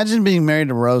 Imagine being married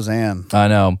to Roseanne. I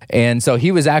know. And so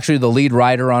he was actually the lead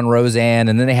writer on Roseanne,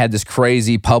 and then they had this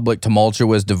crazy public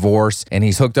tumultuous divorce, and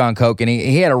he's hooked on coke, and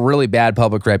he had a really bad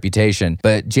public reputation.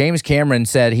 But James Cameron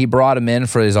said he brought him in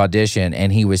for his audition,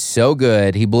 and he was so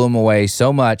good, he blew him away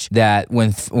so much that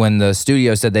when the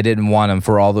studio said they didn't want him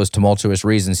for all those tumultuous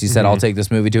reasons, he said, I'll take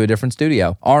this movie to a different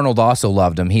studio. Arnold also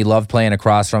loved him. He loved playing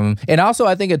across from him. And also,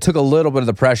 I think it took a little bit of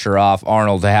the pressure off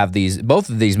Arnold to have both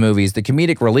of these movies. The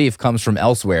comedic relief comes from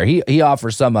elsewhere. He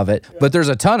offers some of it, but there's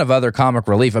a ton of other comic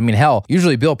relief. I mean, hell,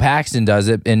 usually Bill Paxton does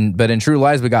it, but in True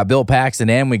Lies, we got Bill Paxton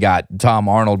and we got Tom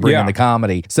Arnold bringing the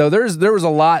comedy. So there was a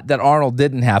lot that Arnold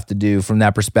didn't have to do from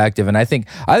that perspective. And I think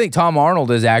Tom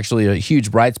Arnold is actually a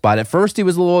huge bright spot. At first, he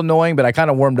was a little annoying, but I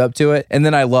kind of warmed up to it. And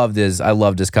then I loved his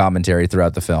commentary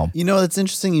throughout the film. You know, it's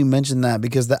interesting you mentioned that,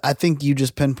 because I think you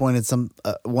just pinpointed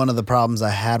one of the problems I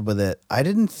had with it. I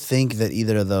didn't think that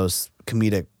either of those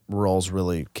comedic roles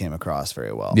really came across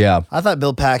very well. Yeah. I thought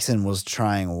Bill Paxton was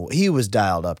he was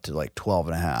dialed up to like 12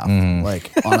 and a half.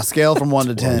 Like on a scale from 1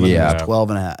 to 10, he was 12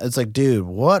 and a half. It's like, dude,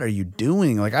 what are you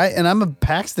doing? Like I'm a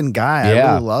Paxton guy.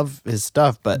 I really love his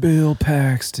stuff, but Bill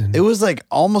Paxton. it was like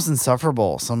almost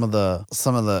insufferable. Some of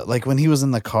the like when he was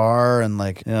in the car and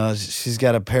like, she's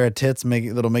got a pair of tits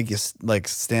that'll make you like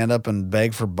stand up and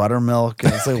beg for buttermilk.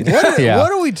 And it's like,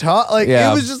 what are we talking? Like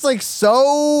it was just like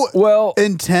so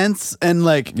intense and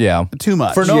like too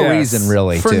much For no reason,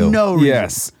 really, for too. no reason.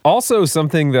 Yes. Also,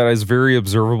 something that is very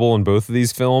observable in both of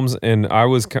these films, and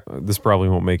this probably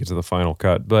won't make it to the final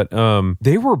cut, but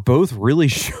they were both really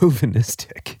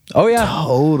chauvinistic. Oh yeah,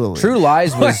 totally. True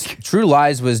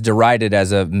Lies was derided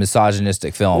as a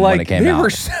misogynistic film when it came out. They were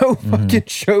so fucking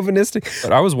chauvinistic.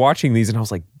 But I was watching these and I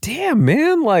was like, damn,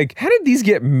 man, like, how did these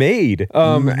get made?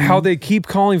 How they keep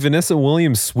calling Vanessa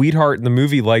Williams sweetheart in the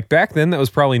movie. Like, back then, that was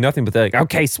probably nothing, but they're like,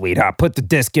 okay, sweetheart, put the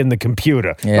disc in the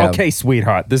computer. Yeah. Okay,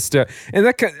 sweetheart, this stuff. And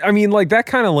that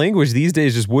kind of language these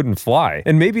days just wouldn't fly.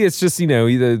 And maybe it's just,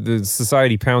 the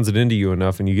society pounds it into you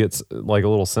enough and you get like a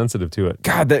little sensitive to it.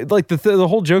 God, the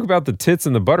whole joke about the tits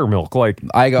and the buttermilk, like,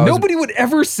 nobody would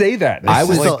ever say that.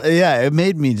 It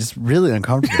made me just really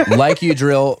uncomfortable. Like you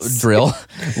drill.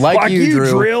 Like you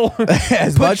drill.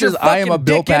 As much as I am a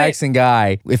Bill Paxton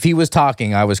guy, if he was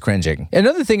talking, I was cringing.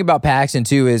 Another thing about Paxton,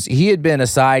 too, is he had been a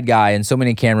side guy in so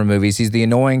many Cameron movies. He's the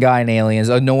annoying guy in Aliens.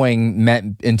 Annoying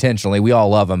meant intentionally. We all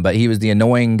love him, but he was the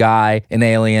annoying guy in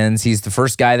Aliens. He's the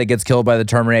first guy that gets killed by the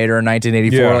Terminator in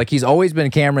 1984. Yeah. Like, he's always been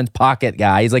Cameron's pocket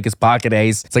guy. He's like his pocket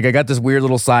ace. It's like, I got this weird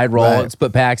little side role. Let's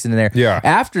put Paxton in there. Yeah.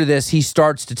 After this, he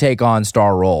starts to take on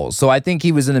star roles. So I think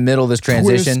he was in the middle of this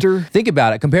transition. Twister. Think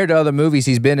about it. Compared to other movies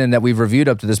he's been in that we've reviewed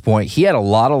up to this point, he had a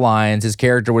lot of lines. His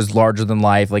character was larger than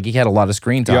life. Like, he had a lot of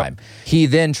screen time. He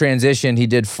then transitioned. He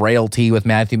did Frailty with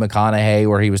Matthew McConaughey,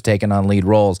 where he was taking on lead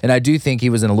roles. And I do think he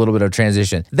was in a little bit of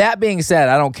transition. That being said,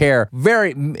 I don't care.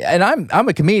 And I'm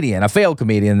a comedian, a failed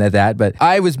comedian at that, but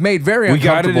I was made very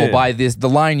uncomfortable by the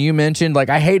line you mentioned. Like,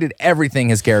 I hated everything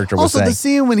his character was saying. Also, the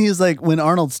scene when he's like, when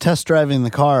Arnold's test driving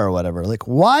the car or whatever, like,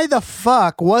 why the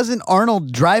fuck wasn't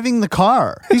Arnold driving the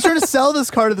car? He's trying to sell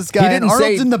this car to this guy, and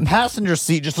Arnold's in the passenger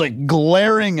seat just like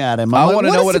glaring at him. I want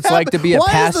to know what it's like to be a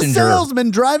passenger. Why is the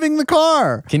salesman driving the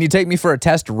car? Can you take me for a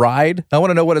test ride? I want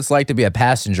to know what it's like to be a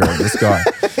passenger in this car.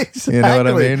 Exactly. You know what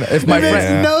I mean? If my it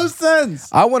friend, makes no sense.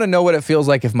 I want to know what it feels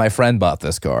like if my friend bought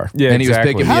this car. Yeah, and he was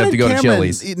exactly. picking me up to go to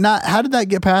Chili's. How did that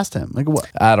get past him? Like what?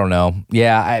 I don't know.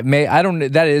 Yeah, I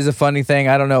don't. That is a funny thing.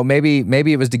 I don't know.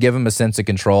 Maybe it was to give him a sense of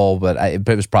control, but it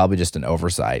was probably just an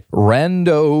oversight.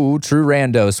 Rando, true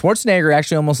Rando. Schwarzenegger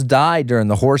actually almost died during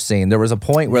the horse scene. There was a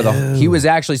point where he was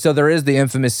actually. So there is the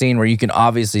infamous scene where you can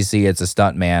obviously see it's a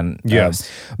stuntman. Yes,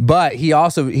 but he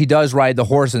does ride the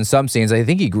horse in some scenes. I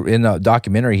think in the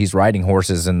documentary he's riding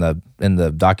horses in the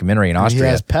documentary in Austria. He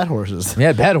has pet horses.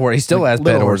 Yeah, pet horse. He still has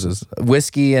pet horses.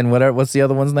 Whiskey and whatever. What's the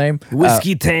other one's name?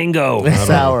 Whiskey Tango.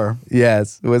 Sour.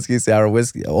 Yes, whiskey sour,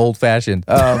 whiskey old fashioned.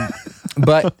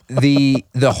 But the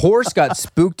horse got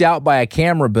spooked out by a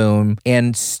camera boom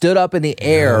and stood up in the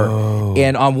air.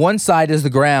 And on one side is the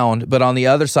ground, but on the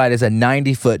other side is a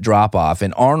 90-foot drop off.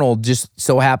 And Arnold just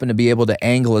so happened to be able to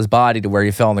angle his body to where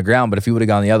he fell on the ground. But if he would have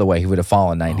gone the other way, he would have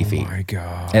fallen 90 feet. Oh my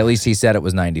God. At least he said it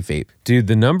was 90 feet. Dude,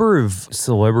 the number of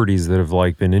celebrities that have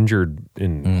like been injured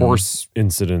in horse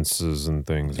incidences and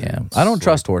things. Yeah, I don't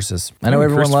trust horses. I know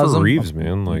everyone loves them. Reeves,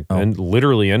 man, and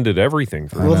literally ended everything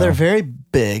for Well, him. they're very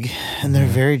big and they're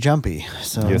very jumpy.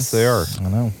 So Yes, they are. I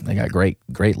know they got great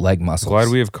leg muscles. Glad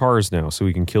we have cars now, so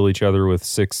we can kill each other with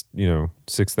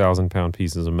 6,000-pound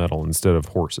pieces of metal instead of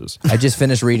horses. I just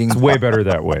finished reading. Way better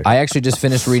that way. I actually just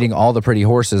finished reading All the Pretty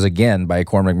Horses again by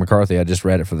Cormac McCarthy. I just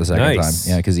read it for the second Nice.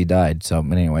 time. Yeah, because he died. So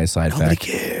anyway, side nobody fact.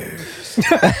 cares.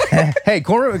 Hey,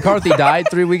 Cormac McCarthy died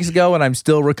 3 weeks ago, and I'm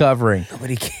still recovering.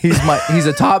 Nobody cares. He's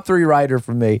a top 3 writer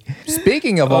for me.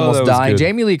 Speaking of that almost was dying, good.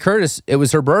 Jamie Lee Curtis, it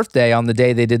was her birthday on the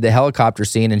day they did the helicopter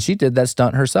scene, and she did that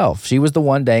stunt herself. She was the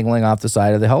one dangling off the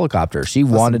side of the helicopter. She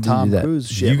wanted to Tom do that. Cruise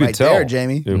shit You could right tell there,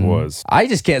 Jamie. it was. I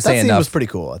just can't That say scene enough. was pretty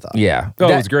cool, I thought. Yeah. Oh,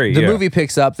 it was great, The yeah. movie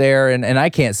picks up there, and I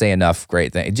can't say enough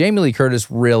great things. Jamie Lee Curtis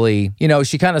really,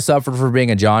 she kind of suffered for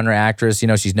being a genre actress.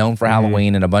 She's known for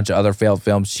Halloween and a bunch of other failed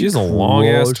films. She has a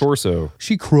long-ass torso.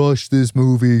 She crushed this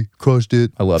movie. Crushed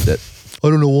it. I loved it. I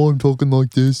don't know why I'm talking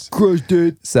like this. Crushed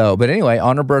it. So, but anyway,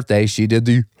 on her birthday, she did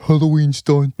the Halloween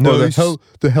stunt. No,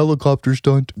 the helicopter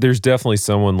stunt. There's definitely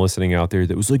someone listening out there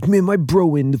that was like, Man, my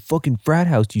bro in the fucking frat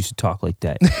house used to talk like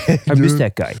that. I miss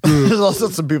that guy. There's also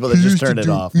some people that just turned it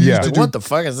off. Yeah. Like, what the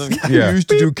fuck is this guy? Yeah. used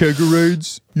to do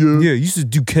kegarades. Yeah. Yeah, he used to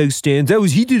do keg stands.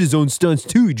 He did his own stunts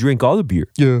too. He drank all the beer.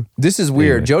 Yeah. This is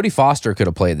weird. Jodie Foster could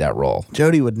have played that role.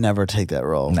 Jodie would never take that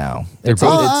role. No. I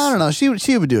don't know.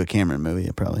 She would do a Cameron movie,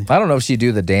 probably. I don't know if she'd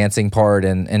do the dancing part,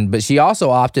 but she also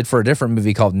opted for a different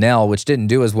movie called Nell, which didn't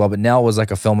do as well. But Nell was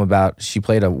like a film about, she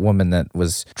played a woman that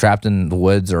was trapped in the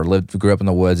woods or grew up in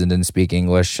the woods and didn't speak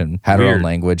English and had her own Weird.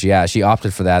 language. Yeah, she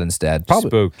opted for that instead.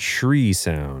 spoke tree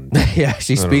sound. Yeah,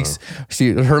 she speaks.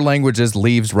 Her language is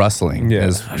leaves rustling.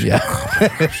 Yeah.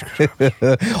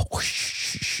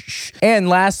 And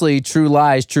lastly, True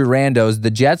Lies, True Randos.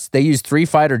 The jets, they used 3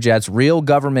 fighter jets, real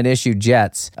government issued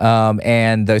jets.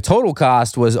 And the total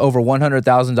cost was over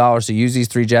 $100,000 to use these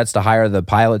 3 jets to hire the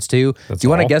pilots too. Do you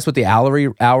want to all? guess what the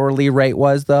hourly rate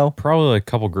was though? Probably like a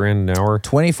couple grand an hour.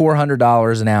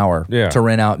 $2,400 an hour to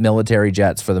rent out military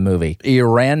jets for the movie.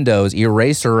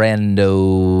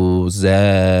 Eraserrandos.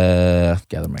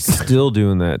 Gather my Still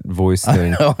doing that voice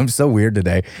thing. Oh, I'm so weird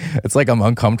today. It's like I'm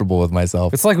uncomfortable with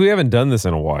myself. It's like we haven't done this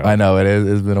in a while. I know it is.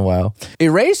 It's been a while.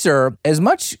 Eraser, as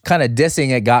much kind of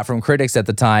dissing it got from critics at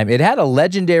the time, it had a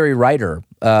legendary writer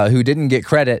who didn't get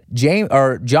credit. John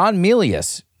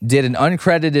Milius did an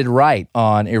uncredited write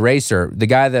on Eraser. The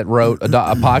guy that wrote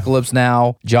Apocalypse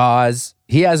Now, Jaws.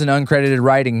 He has an uncredited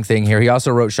writing thing here. He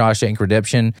also wrote Shawshank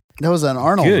Redemption. That was an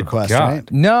Arnold Good request, God. right?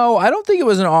 No, I don't think it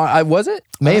was was it?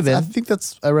 May have been. I think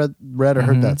that's, I read or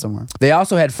heard that somewhere. They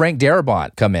also had Frank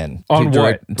Darabont come in On to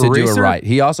what? do a Eraser? write.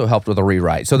 He also helped with a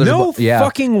rewrite. So there's No yeah.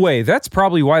 fucking way. That's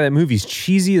probably why that movie's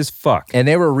cheesy as fuck. And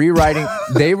they were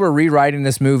rewriting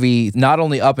this movie not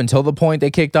only up until the point they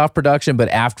kicked off production, but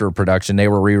after production they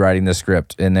were rewriting the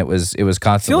script, and it was I feel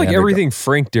constantly like everything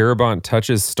Frank Darabont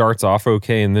touches starts off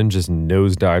okay and then just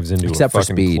nosedives into Except a for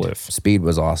fucking Speed. cliff. Speed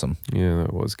was awesome. Yeah,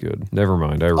 that was good. Never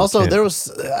mind. Also, repent. there was,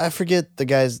 I forget the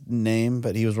guy's name,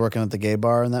 but he was working at the gay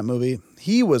bar in that movie.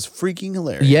 He was freaking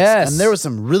hilarious. Yes. And there was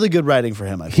some really good writing for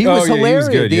him. I He feel. was yeah, he was hilarious.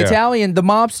 good, The yeah. Italian, the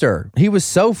mobster. He was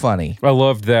so funny. I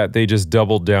loved that they just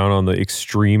doubled down on the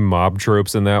extreme mob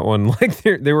tropes in that one. Like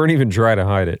they weren't even trying to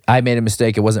hide it. I made a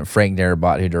mistake. It wasn't Frank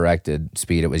Darabont who directed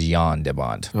Speed. It was Jan de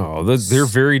Bont. Oh, they're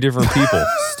very different people.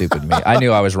 Stupid me. I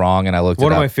knew I was wrong, and I looked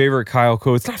One it of up. my favorite Kyle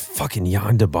quotes. Not fucking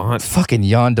Jan de Bont. Fucking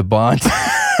Jan de Bont.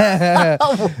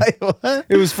 Wait, what?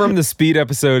 It was from the Speed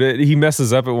episode. He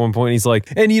messes up at one point. He's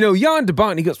like, and Jan de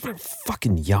Bont. And he goes,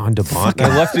 fucking Jan de Bont.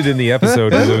 And I left it in the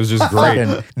episode because it was just great.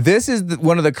 Fucking- this is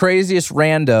one of the craziest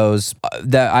randos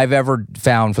that I've ever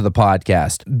found for the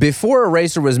podcast. Before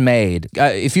Eraser was made,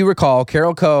 if you recall,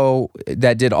 Carol Coe,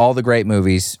 that did all the great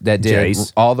movies, that did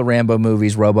Jace. all the Rambo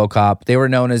movies, RoboCop, they were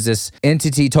known as this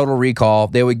entity, Total Recall.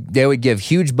 They would give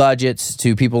huge budgets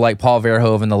to people like Paul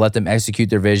Verhoeven to let them execute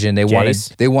their vision. They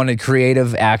wanted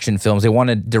creative action films. They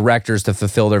wanted directors to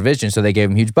fulfill their vision, so they gave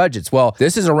them huge budgets. Well,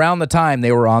 this is around the time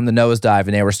they were on the nosedive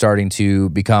and they were starting to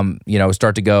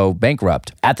start to go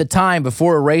bankrupt. At the time,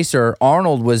 before Eraser,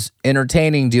 Arnold was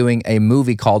entertaining doing a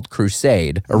movie called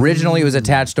Crusade. Originally, it was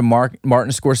attached to Martin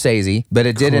Scorsese, but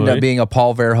it did end up being a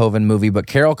Paul Verhoeven movie. But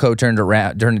Carol Coe turned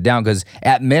it down because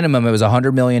at minimum it was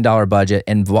 $100 million budget,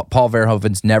 and Paul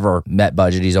Verhoeven's never met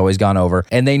budget. He's always gone over,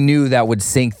 and they knew that would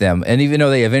sink them. And even though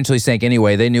they eventually sank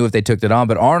anyway, they knew if they took it on.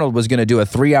 But Arnold was going to do a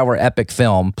 3-hour epic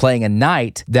film playing a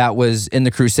knight that was in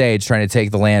the Crusades trying to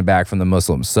take the land back from the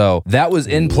Muslims. So that was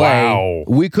in play. Wow.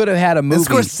 We could have had a movie.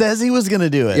 Scorsese was going to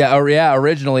do it. Yeah,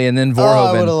 originally, and then Oh,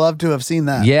 I would have Verhoeven. loved to have seen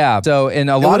that. Yeah. So in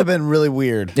a It lot would of have been really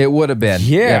weird. it would have been.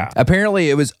 Yeah. Apparently,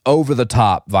 it was over the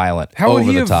top violent. How would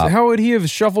Top. he have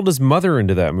shuffled his mother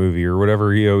into that movie or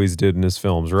whatever he always did in his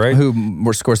films, right? Who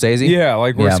were Scorsese? Yeah,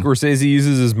 like where Yeah. Scorsese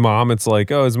uses his mom. It's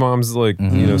like, oh, his mom's like,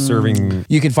 serving.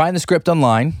 You can find the script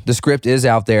online. The script is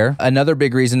out there. Another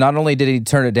big reason, not only did he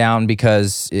turn it down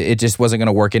because it just wasn't going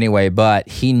to work anyway, but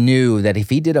he knew that if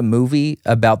he did a movie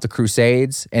about the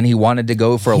Crusades and he wanted to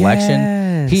go for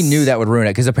election, he knew that would ruin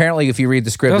it. Because apparently, if you read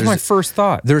the script, That was my first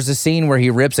thought. there's a scene where he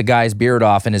rips a guy's beard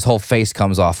off and his whole face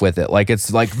comes off with it. Like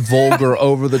it's like vulgar,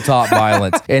 over the top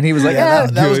violence. And he was like, Yeah,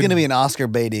 that was good. going to be an Oscar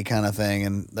baity kind of thing,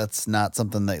 and that's not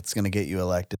something that's going to get you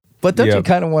elected. But don't you Yep.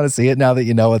 kind of want to see it now that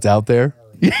you know it's out there?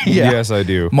 Yes, I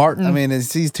do. Martin. I mean,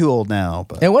 he's too old now,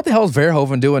 but And what the hell is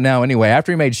Verhoeven doing now anyway?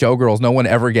 After he made Showgirls, no one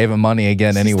ever gave him money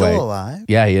again he's anyway. still alive.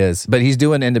 Yeah, he is. But he's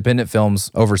doing independent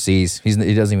films overseas. He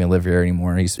doesn't even live here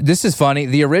anymore. This is funny.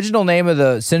 The original name of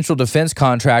the Central Defense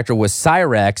contractor was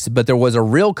Cyrex, but there was a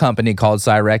real company called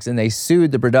Cyrex, and they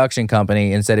sued the production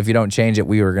company and said, if you don't change it,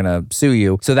 we were going to sue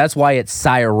you. So that's why it's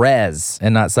Cyrez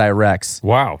and not Cyrex.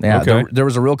 Wow. Yeah, okay. there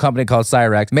was a real company called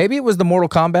Cyrex. Maybe it was the Mortal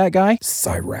Kombat guy.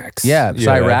 Cyrax. Yeah, that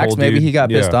Cyrax. whole Maybe dude. he got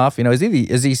pissed Yeah. off. You know, is he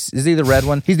the red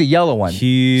one? He's the yellow one.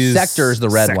 Sector's the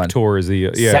red one. Sector is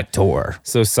the yeah. Sector.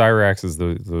 So Cyrax is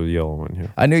the yellow one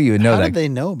here. I knew you would know How that. did they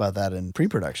know about that in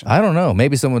pre-production? I don't know.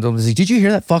 Maybe someone told me, did you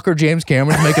hear that fucker James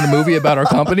Cameron's making a movie about our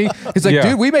company? He's like, Yeah.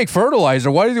 dude, we make fertilizer.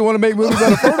 Why does he want to make movies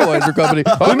about a fertilizer company?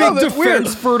 Oh, We no, make that's weird.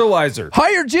 defense fertilizer.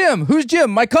 Hire Jim. Who's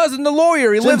Jim? My cousin, the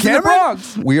lawyer. He lives in the Cameron?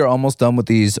 Bronx. We are almost done with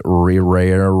these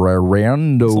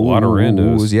randos. It's a lot of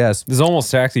randos. Yes. This is almost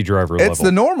Taxi Driver level. It's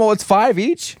the normal. It's 5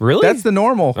 each. Really? That's the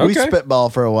normal. Okay. We spitball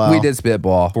for a while. We did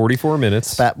spitball. 44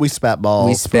 minutes. We spatballed.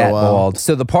 We for a while. spatballed.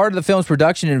 So the part of the film's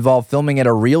production involved filming at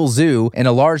a real zoo, and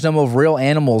a large number of real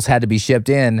animals had to be shipped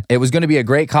in. It was going to be a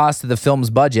great cost to the film's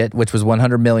budget, which was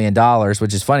 $100 million,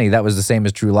 which is funny. That was the same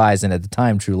as True Lies, and at the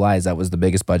time, True Lies, that was the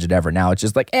biggest budget ever. Now it's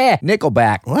just like,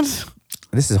 Nickelback. What?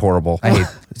 This is horrible. I hate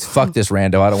fuck this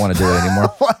rando. I don't want to do it anymore.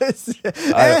 What is it?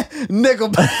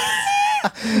 Nickelback.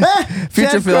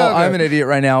 Future Chad Phil, Kroger. I'm an idiot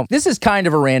right now. This is kind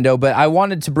of a rando, but I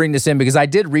wanted to bring this in because I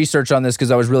did research on this because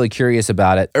I was really curious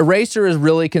about it. Eraser is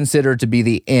really considered to be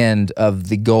the end of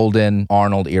the golden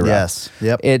Arnold era. Yes.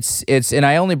 Yep. It's, and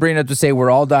I only bring it up to say we're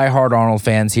all diehard Arnold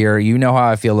fans here. You know how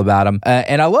I feel about him.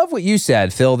 And I love what you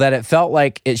said, Phil, that it felt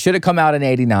like it should have come out in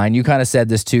 89. You kind of said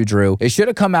this too, Drew. It should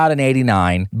have come out in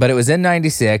 89, but it was in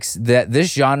 96 that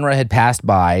this genre had passed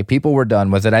by. People were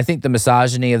done with it. I think the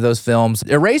misogyny of those films.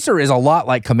 Eraser is a lot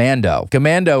like Commando.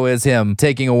 Commando is him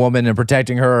taking a woman and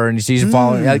protecting her, and she's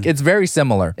following. Like, it's very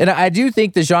similar. And I do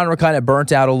think the genre kind of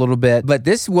burnt out a little bit, but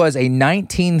this was a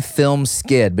 19-film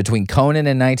skid between Conan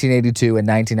in 1982 and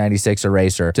 1996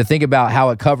 Eraser to think about how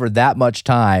it covered that much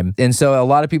time. And so a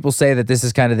lot of people say that this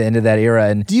is kind of the end of that era.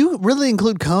 And Do you really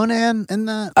include Conan in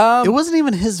that? It wasn't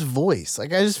even his voice.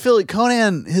 Like, I just feel like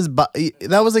Conan,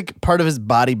 that was like part of his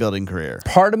bodybuilding career.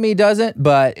 part of me doesn't,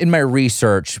 but in my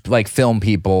research, like film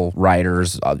people write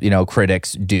writers,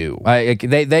 critics do.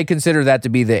 They consider that to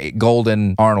be the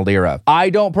golden Arnold era. I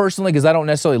don't personally, because I don't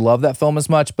necessarily love that film as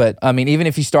much, but I mean, even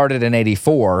if he started in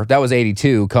 84, that was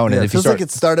 82, Conan. Yeah, it if feels like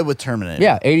it started with Terminator.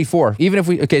 Yeah, 84. Even if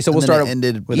we'll start. It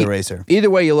ended with Eraser. Either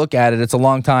way you look at it, it's a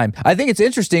long time. I think it's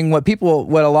interesting what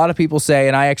a lot of people say,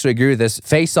 and I actually agree with this.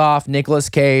 Face Off, Nicolas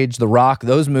Cage, The Rock,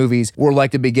 those movies were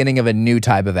like the beginning of a new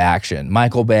type of action.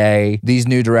 Michael Bay, these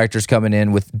new directors coming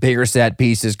in with bigger set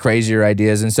pieces, crazier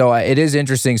ideas, and so it is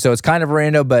interesting. So it's kind of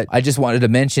random, but I just wanted to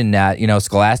mention that,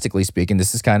 scholastically speaking,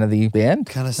 this is kind of the end.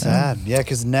 Kind of sad. Yeah,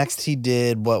 because next he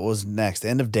did, what was next?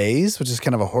 End of Days, which is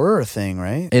kind of a horror thing,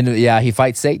 right? And he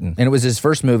fights Satan. And it was his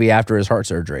first movie after his heart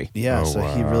surgery. Yeah,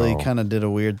 he really kind of did a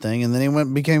weird thing, and then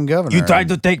he became governor. You tried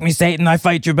to take me, Satan, I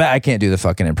fight you back. I can't do the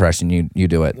fucking impression. You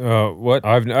do it. What?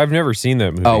 I've never seen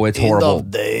that movie. Oh, it's horrible. End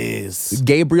of Days.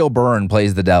 Gabriel Byrne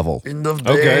plays the devil. End of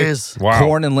Days. Wow.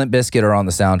 Korn and Limp Bizkit are on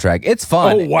the soundtrack. It's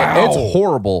fun. Oh, wow. It's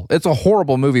horrible. It's a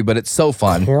horrible movie, but it's so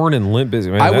fun. Korn and Limp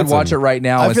Bizkit. Man, I would watch it right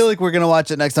now. I feel like we're going to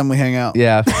watch it next time we hang out.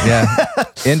 Yeah.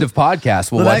 End of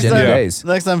podcast. We'll watch End of Days.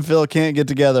 Next time Phil can't get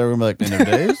together, we're going to be like, End of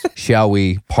Days? Shall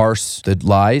we parse the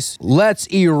lies?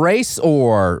 Let's erase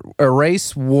war. Let's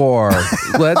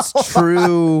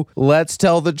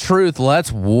tell the truth.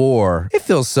 Let's war. It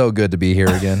feels so good to be here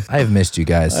again. I have missed you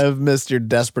guys. I've missed your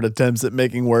desperate attempts at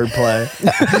making wordplay.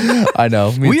 I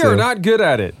know. We are not good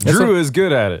at it. Drew is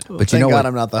good at it. But Thank God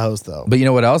I'm not the host, though. But you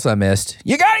know what else I missed?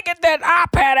 You got to get that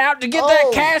iPad out to get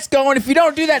that cast going. If you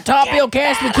don't do that Top Bill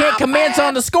cast, we can't commence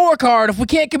on the scorecard. If we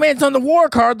can't commence on the war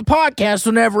card, the podcast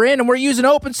will never end. And we're using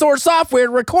open source software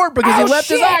to record because he left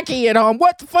his IKEA at home.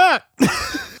 What the fuck?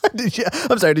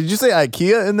 I'm sorry, did you say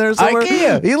IKEA in there somewhere?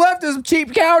 IKEA. He left his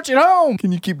cheap couch at home.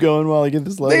 Can you keep going while I get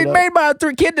this loaded They up? made by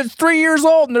a kid that's 3 years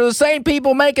old, and they're the same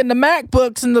people making the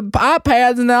MacBooks and the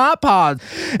iPads and the iPods.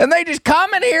 And they just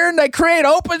come in here and they create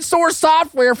open source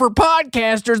software for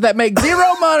podcasters that make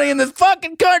zero money in this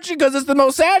fucking country because it's the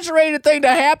most saturated thing to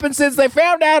happen since they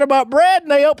found out about bread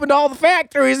and they opened all the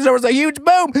factories and there was a huge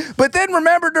boom. But then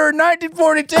remember during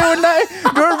 1942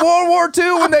 and during World War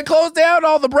II when they closed down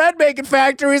all the bread making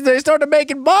factories, they started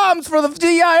making bombs for the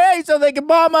CIA so they could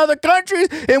bomb other countries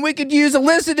and we could use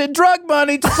illicit drug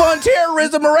money to fund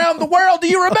terrorism around the world. Do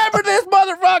you remember this,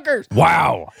 motherfuckers?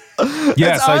 Wow.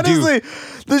 Yes, I do. Honestly,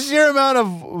 the sheer amount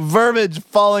of verbiage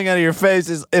falling out of your face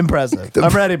is impressive.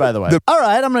 I'm ready, by the way. All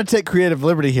right, I'm going to take creative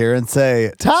liberty here and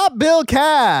say, Top Bill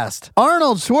cast,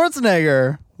 Arnold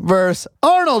Schwarzenegger versus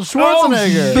Arnold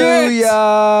Schwarzenegger.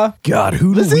 Booyah. God,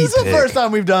 who do This we is the pick? first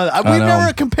time we've done it. We've know.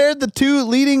 never compared the two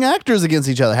leading actors against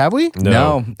each other, have we?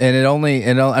 No, and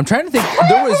I'm trying to think.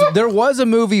 There was a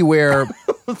movie where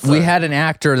we had an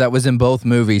actor that was in both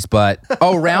movies, but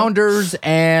Rounders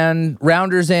and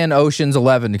Ocean's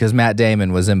 11 because Matt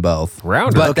Damon was in both.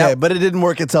 Rounders. But it didn't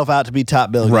work itself out to be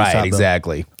Top Bill against Top Right, Bill.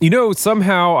 exactly.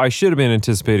 Somehow I should have been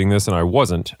anticipating this and I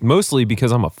wasn't, mostly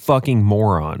because I'm a fucking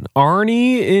moron.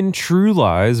 Arnie in True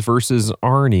Lies versus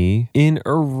Arnie in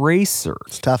Eraser.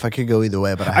 It's tough. I could go either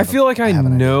way, but I feel like I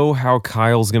know how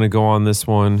Kyle's going to go on this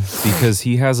one because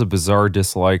he has a bizarre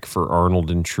dislike for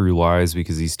Arnold in True Lies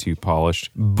because he's too polished.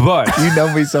 But You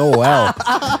know me so well.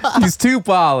 He's too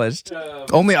polished.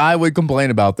 Only I would complain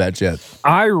about that shit.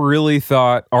 I really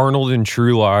thought Arnold in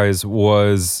True Lies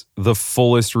was the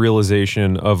fullest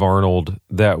realization of Arnold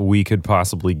that we could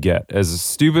possibly get. As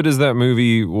stupid as that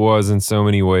movie was in so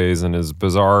many ways, and as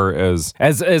bizarre as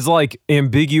like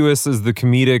ambiguous as the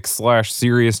comedic /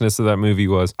 seriousness of that movie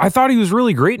was, I thought he was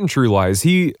really great in True Lies.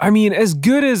 As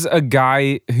good as a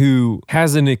guy who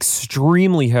has an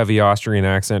extremely heavy Austrian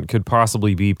accent could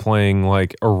possibly be playing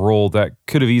like a role that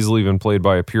could have easily been played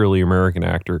by a purely American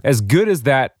actor. As good as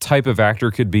that type of actor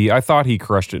could be, I thought he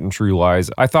crushed it in True Lies.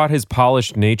 I thought his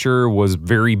polished nature was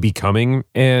very becoming,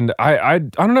 and I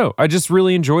don't know. I just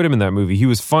really enjoyed him in that movie. He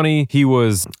was funny. He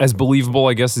was as believable,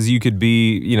 I guess, as you could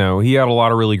be. He had a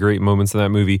lot of really great moments in that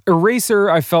movie. Eraser,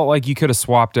 I felt like you could have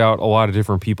swapped out a lot of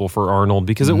different people for Arnold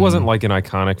because it wasn't like an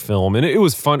iconic film, and it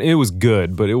was fun. It was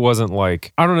good, but it wasn't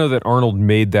like, I don't know that Arnold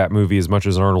made that movie as much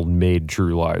as Arnold made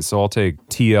True Lies. So I'll take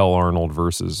TL Arnold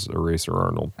versus Eraser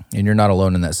Arnold. And you're not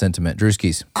alone in that sentiment.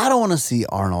 Drewskis. I don't want to see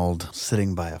Arnold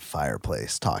sitting by a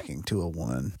fireplace talking to a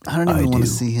woman. I don't even want to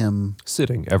see him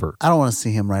Sitting ever. I don't want to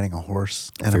see him riding a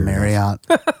horse at a Marriott.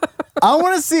 I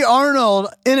want to see Arnold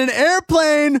in an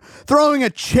airplane throwing a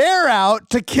chair out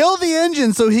to kill the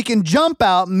engine so he can jump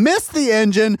out, miss the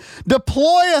engine,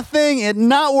 deploy a thing, it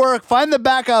not work, find the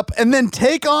backup, and then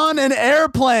take on an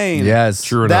airplane. Yes.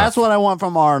 True enough. That's what I want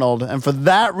from Arnold. And for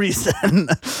that reason,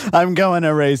 I'm going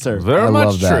Eraser. Very I much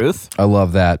love that. truth. I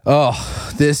love that.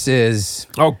 Oh, this is...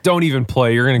 Oh, don't even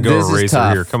play. You're going to go This is Eraser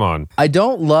tough. here. Come on. I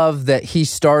don't love that he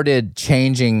started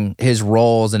changing his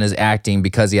roles and his acting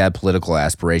because he had political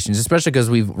aspirations, especially because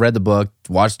we've read the book,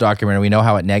 watched the documentary, we know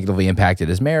how it negatively impacted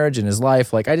his marriage and his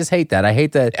life. Like, I just hate that. I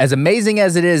hate that. As amazing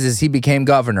as it is, as he became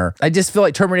governor, I just feel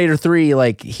like Terminator 3,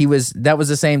 like, that was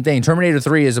the same thing. Terminator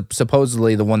 3 is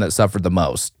supposedly the one that suffered the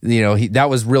most. You know, that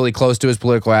was really close to his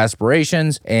political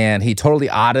aspirations, and he totally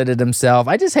audited himself.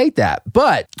 I just hate that.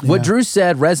 But what Drew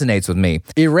said resonates with me.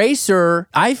 Eraser,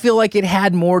 I feel like it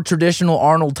had more traditional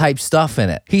Arnold type stuff in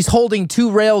it. He's holding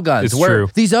 2 rail guns It's where true.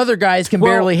 these other guys can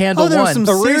barely handle there one. were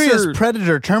some serious Eraser-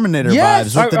 Predator Terminator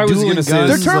Yes. vibes with the I was dueling gonna say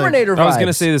guns. this. They're Terminator I was going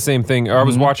to vibes. say the same thing. I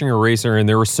was watching Eraser, and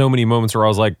there were so many moments where I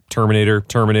was like, Terminator.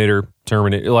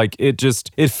 Like,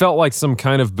 it felt like some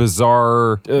kind of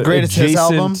bizarre Greatest Hits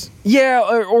album?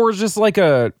 Yeah, or just like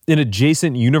an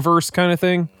adjacent universe kind of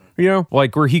thing. You know,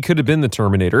 like where he could have been the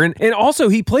Terminator. And also,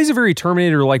 he plays a very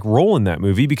Terminator-like role in that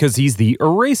movie because he's the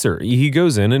Eraser. He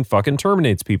goes in and fucking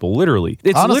terminates people, literally.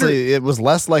 It's Honestly, it was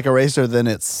less like Eraser than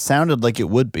it sounded like it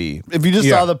would be. If you just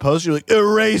Yeah. saw the poster, you're like,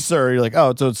 Eraser. You're like,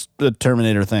 oh, so it's the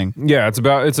Terminator thing. yeah,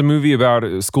 it's a movie about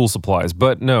school supplies.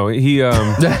 But no, he...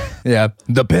 Yeah,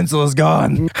 the pencil is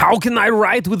gone. How can I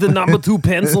write with the number 2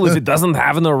 pencil if it doesn't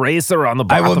have an eraser on the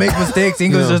I bottom? will make mistakes.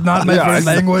 English is not my first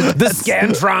language. The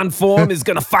Scantron form is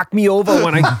gonna fuck me over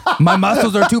when I My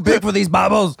muscles are too big for these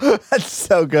bubbles. That's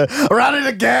so good. Run it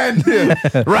again.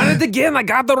 run it again. I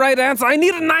got the right answer. I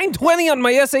need a 920 on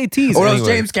my SATs. Or else Anyway.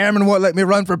 James Cameron won't let me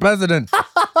run for president.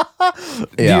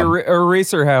 The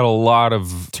Eraser had a lot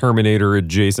of Terminator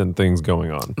adjacent things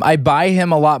going on. I buy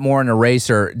him a lot more in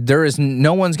Eraser. There is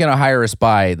no one's going to hire a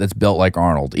spy that's built like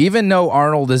Arnold. Even though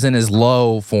Arnold is in his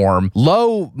low form,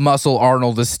 low muscle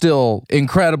Arnold is still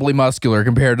incredibly muscular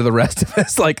compared to the rest of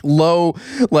us. Like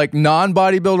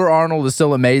non-bodybuilder Arnold is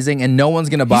still amazing, and no one's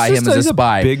going to buy him as a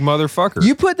spy. Big motherfucker.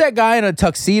 You put that guy in a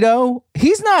tuxedo,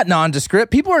 he's not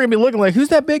nondescript. People are going to be looking like, who's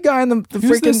that big guy in the Who's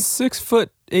freaking... this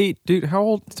 6'8" dude? How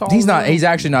old? Tall He's is not. he? He's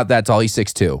actually not that tall. He's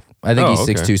 6'2". I think Oh, he's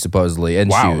okay. 6'2", supposedly,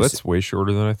 and Wow, shoes. that's way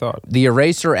shorter than I thought. The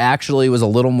Eraser actually was a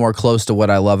little more close to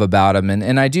what I love about him,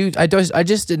 and I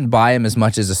just didn't buy him as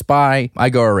much as a spy.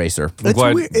 I go Eraser. I'm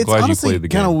glad, It's glad you honestly played the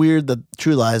kind of game. weird that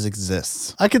True Lies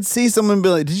exists. I could see someone be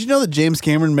like, did you know that James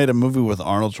Cameron made a movie with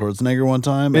Arnold Schwarzenegger one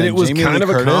time? And it was Jamie kind Lee of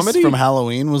a Curtis comedy? from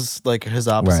Halloween was like his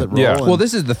opposite role. Yeah. and Well,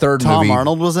 this is the third Tom movie.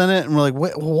 Arnold was in it, and we're like,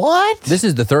 wait, what? This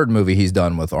is the third movie he's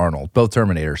done with Arnold. Both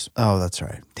Terminators. Oh, that's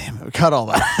right. Damn it. Cut all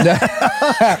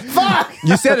that. Fuck!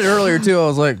 You said it earlier too. I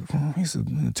was like, he's a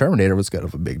Terminator was kind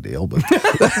of a big deal, but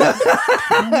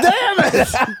Damn it!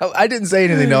 I didn't say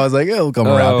anything. though. I was like, it'll come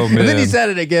Oh, around. And then he man. said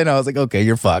it again. I was like, okay,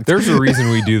 you're fucked. There's a reason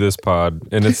we do this pod,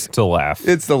 and it's to laugh.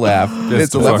 It's the laugh.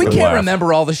 It's the the laugh. We fucking can't laugh.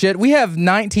 remember all the shit. We have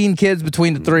 19 kids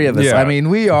between the three of us. Yeah. I mean,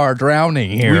 we are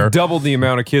drowning here. We've doubled the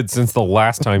amount of kids since the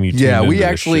last time you tuned Yeah, into we this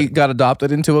actually shit. got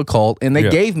adopted into a cult, and they Yeah.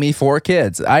 gave me 4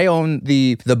 kids. I own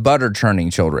the butter churning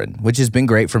children, which has been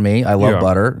great for me. I love Yeah.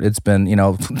 butter. It's been,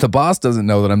 the boss doesn't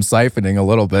know that I'm siphoning a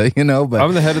little bit, but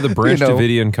I'm the head of the Branch you know.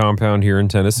 Davidian compound here in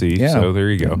Tennessee. Yeah. So there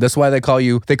you go. That's why they call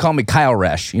me Kyle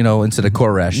Resch, instead of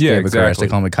Koresh. Yeah, David Koresh. exactly.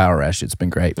 They call me Kyle Resch. It's been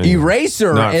great.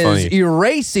 Eraser Not is funny.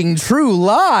 erasing True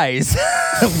Lies.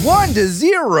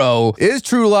 1-0. Is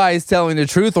True Lies telling the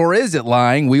truth, or is it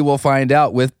lying? We will find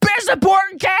out with Best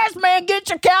Supporting Cast, man. Get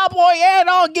your cowboy hat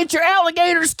on. Get your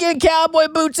alligator skin cowboy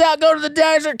boots out. Go to the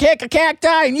desert, kick a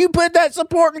cacti, and you put that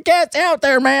supporting cast out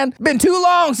there, man. Been too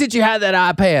long since you had that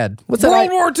iPad. What's that?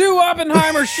 World War II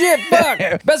Oppenheimer shit,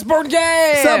 fuck. Best board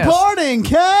game. Supporting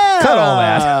cast. Cut all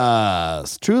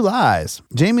that. True Lies.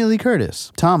 Jamie Lee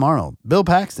Curtis, Tom Arnold, Bill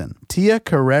Paxton, Tia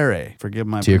Carrere. Forgive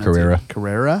my Tia pronunciation.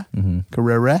 Carrera.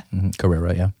 Carrera.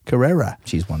 Carrera, yeah. Carrera.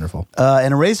 She's wonderful.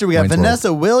 In Eraser, we got Wayne's World.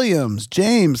 Vanessa Williams,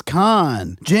 James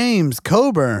Caan, James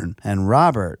Coburn, and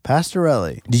Robert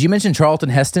Pastorelli. Did you mention Charlton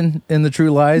Heston in the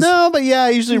True Lies? No, but yeah, I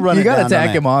usually run You it down. gotta tag don't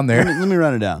I? him on there. Let me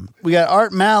run it down. We got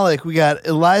Art Malik. We got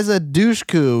Eliza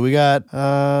Dushku. We got,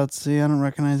 let's see, I don't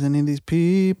recognize any of these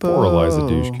people. Poor Eliza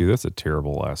Dushku. That's a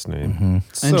terrible last name.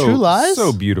 And True Lies?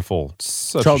 So beautiful.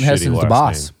 Such Charlton a shitty Heston's the last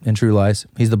boss name. in True Lies.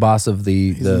 He's the boss of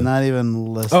the. He's not even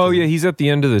listed. Oh yeah, he's at the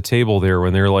end of the table there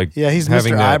when they're like Yeah, he's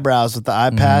having Mr. that. Eyebrows with the eye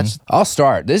patch. I'll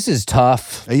start. This is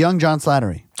tough. A young John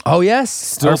Slattery. Oh yes,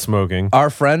 Still smoking. Our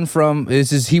friend from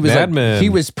he was Mad Men. he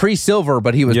was pre-silver,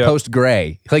 but he was Yep.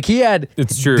 post-gray. Like he had.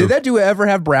 It's true. Did that dude ever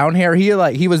have brown hair?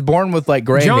 He was born with like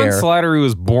gray John hair. Slattery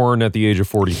was born at the age of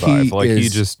 45. He is he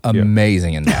just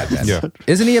amazing in Mad Men. Yeah.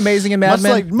 Isn't he amazing in Mad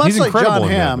Men? Much He's like incredible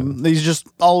John in Mad Hamm, he's just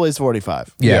always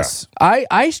 45. Yes.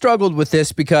 I struggled with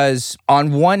this because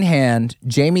on one hand,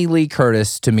 Jamie Lee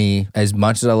Curtis, to me, as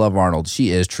much as I love Arnold, she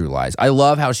is True Lies. I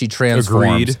love how she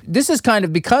transforms. Agreed. This is kind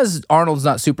of because Arnold's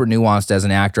not super nuanced as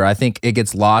an actor. I think it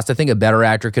gets lost. I think a better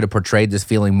actor could have portrayed this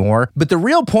feeling more. But the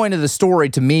real point of the story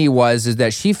to me is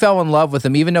that she fell in love with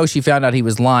him, even though she found out he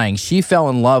was lying. She fell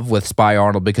in love with Spy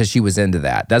Arnold because she was into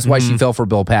that. That's why she fell for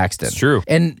Bill Paxton. It's true.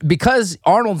 And because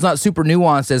Arnold's not super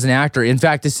nuanced as an actor, in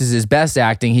fact, this is his best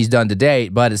acting he's done to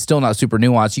date, but it's still not super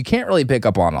nuanced. You can't really pick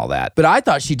up on all that. But I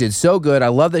thought she did so good. I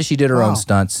love that she did her own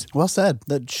stunts. Well said.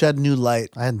 That shed new light.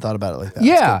 I hadn't thought about it like that.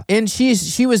 Yeah, and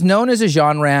she was known as a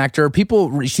genre actor.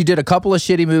 She did a couple of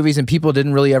shitty movies, and people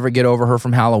didn't really ever get over her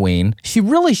from Halloween. She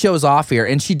really shows off here,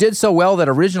 and she did so well that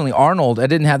originally Arnold, I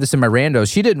didn't have this in my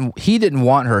randos, he didn't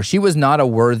want her. She was not a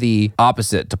worthy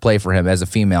opposite to play for him as a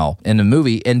female in the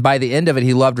movie, and by the end of it,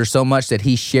 he loved her so much that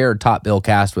he shared top bill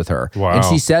cast with her. Wow. And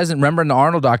she says, and remember in the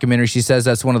Arnold documentary, she says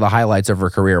that's one of the highlights of her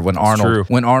career when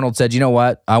Arnold said, you know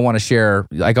what, I want to share,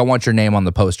 like I want your name on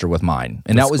the poster with mine.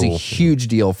 And that was cool. a huge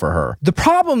deal for her. The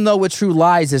problem though with True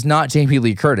Lies is not Jamie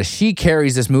Lee Curtis. She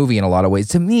carries this movie in a lot of ways.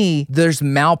 To me, there's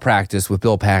malpractice with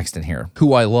Bill Paxton here,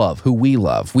 who I love, who we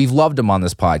love. We've loved him on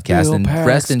this podcast, Bill and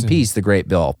rest in Paxton. peace, the great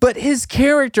Bill. But his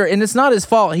character, and it's not his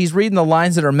fault, he's reading the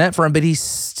lines that are meant for him, but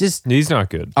he's not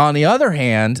good. On the other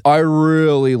hand, I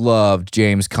really loved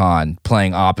James Caan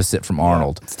playing opposite from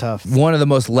Arnold. It's tough. One of the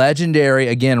most legendary,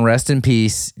 again, rest in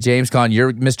peace, James Caan.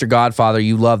 You're Mr. Godfather.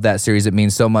 You love that series. It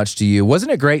means so much to you.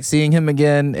 Wasn't it great seeing him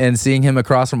again and seeing him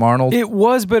across from Arnold? It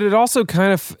was, but it also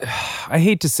kind of, I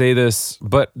hate to say this,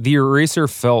 but The Eraser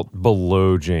felt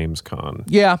below James Caan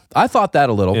Yeah, I thought that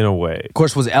a little. in a way. Of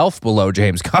course, was Elf below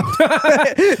James Caan?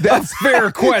 That's a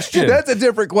fair question. That's a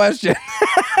different question.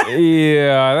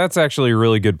 Yeah, that's actually a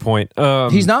really good point.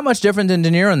 He's not much different than De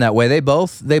Niro in that way. They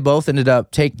both ended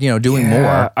up doing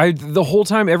more. The whole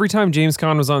time, every time James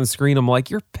Caan was on the screen, I'm like,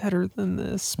 you're better than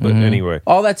this. But anyway.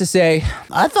 All that to say,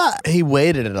 I thought he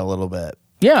weighted it a little bit.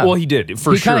 yeah. Well, he did,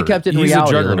 for He sure. kinda kept it in He's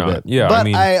reality a a little juggernaut. bit. Yeah, But I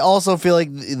mean, I also feel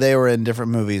like they were in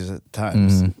different movies at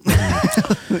times.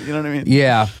 You know what I mean?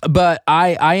 Yeah, but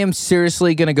I am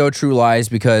seriously going to go True Lies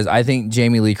because I think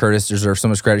Jamie Lee Curtis deserves so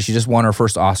much credit. She just won her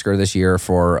first Oscar this year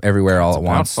for Everywhere All at about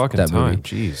Once. fucking that time. movie.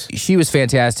 Jeez. She was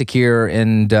fantastic here,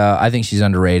 and I think she's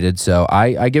underrated. So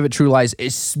I give it True Lies.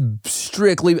 It's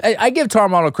strictly, I give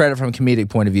Tom Arnold credit from a comedic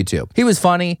point of view too. He was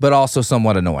funny, but also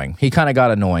somewhat annoying. He kind of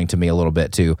got annoying to me a little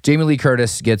bit too. Jamie Lee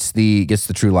Curtis gets the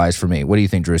True Lies for me. What do you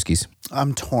think, Drewskis?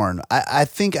 I'm torn. I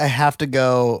think I have to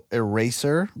go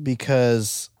Eraser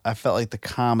because I felt like the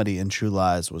comedy in True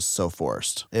Lies was so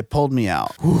forced. It pulled me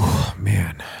out.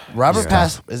 Man. Robert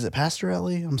is it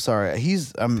Pastorelli? I'm sorry.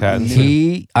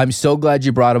 Pattinson. I'm so glad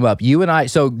you brought him up. You and I,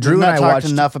 so Drew We've and not I talked watched,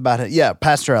 enough about it. Yeah,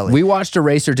 Pastorelli. we watched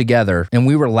Eraser together, and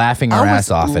we were laughing our I ass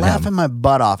was off at laughing him. my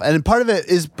butt off. And part of it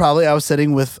is probably I was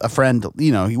sitting with a friend.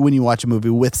 You know, when you watch a movie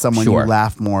with someone, Sure. you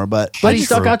laugh more. But But he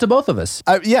stuck out to both of us.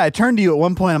 I turned to you at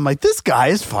one point. I'm like, this guy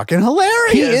is fucking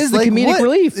hilarious. He is the comedic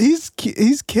relief. He's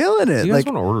killing it. Do you guys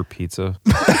Like, want to order pizza?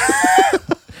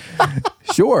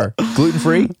 Sure.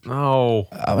 Gluten-free? No.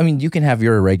 I mean, you can have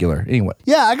your irregular. Anyway.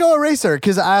 yeah, I go Eraser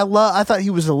because I thought he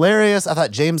was hilarious. I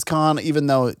thought James Caan, even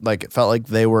though like it felt like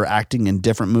they were acting in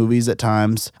different movies at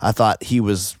times, I thought he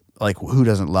was. Like, who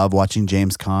doesn't love watching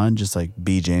James Caan just like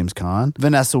be James Caan?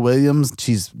 Vanessa Williams,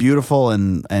 she's beautiful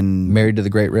and Married to the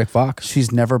great Rick Fox.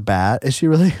 she's never bad. Is she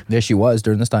really? There she was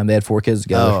during this time. They had 4 kids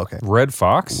together. Oh, okay. Red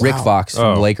Fox? Rick Fox from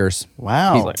Oh. the Lakers.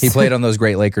 Wow. He played on those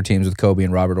great Laker teams with Kobe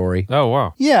and Robert Ory. Oh,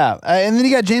 wow. Yeah, and then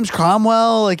you got James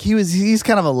Cromwell. Like he's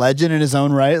kind of a legend in his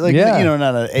own right. Like Yeah. you know,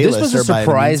 not an This A-lister was a by any means,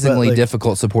 but, surprisingly like,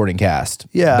 difficult supporting cast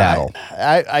yeah, battle.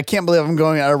 I can't believe I'm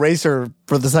going Eraser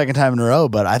for the second time in a row,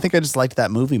 but I think I just liked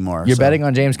that movie more. You're so. betting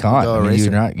on James Caan. Go I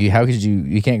mean, Eraser. how could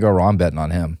you can't go wrong betting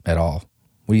on him at all.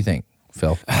 What do you think,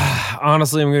 Phil?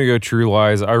 Honestly, I'm going to go True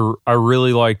Lies. I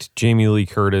really liked Jamie Lee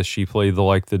Curtis. She played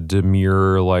the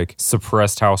demure,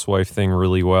 suppressed housewife thing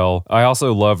really well. I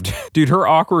also loved, dude, her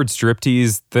awkward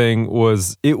striptease thing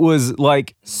was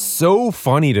so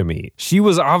funny to me. She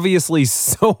was obviously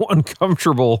so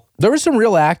uncomfortable. There was some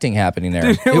real acting happening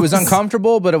there. Dude, it was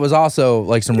uncomfortable, but it was also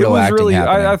some real acting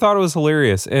happening. I thought it was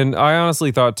hilarious. And I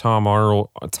honestly thought Tom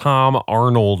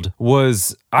Arnold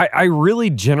was, I really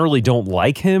generally don't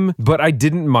like him, but I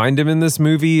didn't mind him in this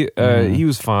movie. He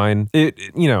was fine.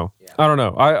 I don't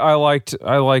know. I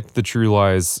liked the True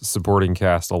Lies supporting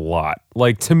cast a lot.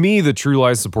 Like, to me, the True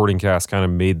Lies supporting cast kind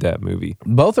of made that movie.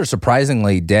 Both are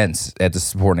surprisingly dense at the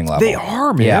supporting level. They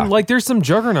are, man. Yeah. Like, there's some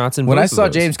juggernauts in When both I of saw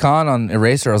those. James Caan on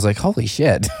Eraser, I was like, holy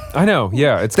shit. I know,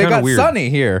 yeah. It's They kind of got weird. Sonny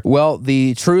here. Well,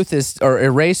 the truth is, or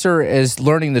Eraser is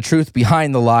learning the truth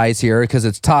behind the lies here because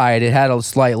it's tied. It had a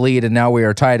slight lead, and now we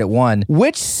are tied at 1.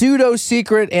 Which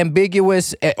pseudo-secret,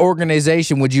 ambiguous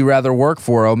organization would you rather work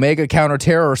for? Omega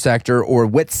Counterterror Sector or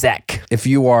WITSEC? If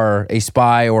you are a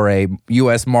spy or a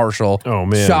U.S. Marshal, Oh,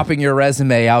 man. shopping your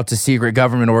resume out to secret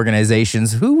government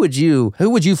organizations, who would you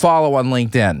follow on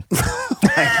LinkedIn?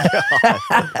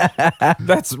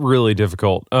 That's really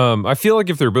difficult. I feel like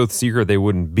if they're both secret, they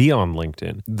wouldn't be on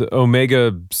LinkedIn. The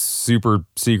Omega super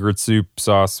secret soup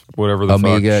sauce, whatever the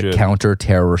Omega fuck shit.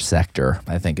 Counter-Terror Sector,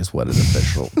 I think is what is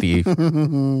official.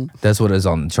 That's what is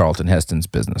on Charlton Heston's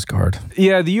business card.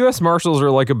 Yeah, the U.S. Marshals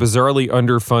are like a bizarrely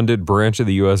underfunded branch of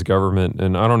the U.S. government,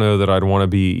 and I don't know that I'd want to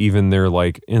be even their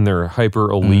like in their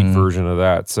hyper elite version of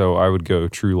that. So I would go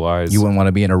True Lies. You wouldn't want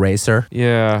to be an eraser?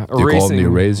 Yeah, call them the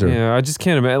eraser. Yeah, I just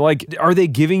can't imagine. Like, are they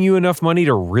giving you enough money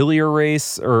to really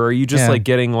erase, or are you just Yeah. like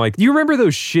getting like? Do you remember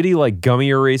those shitty like gummy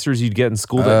erasers you'd get in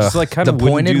school that just like kind the of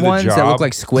wouldn't pointed do the ones job? that look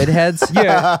like squid heads?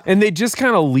 Yeah, and they just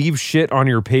kind of leave shit on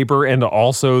your paper and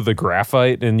also the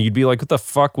graphite, and you'd be like, what the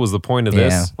fuck was the point of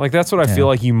this? Yeah. Like, that's what I feel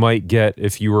like you might get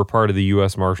if you were part of the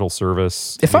U.S. Marshal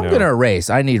Service. If you I'm know. going to erase,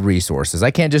 I need resources. I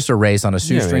can't just erase on a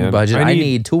shoestring man. budget. I I need-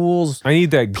 need tools, I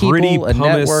need that people, gritty a pumice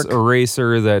network,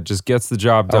 eraser that just gets the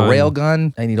job a done. rail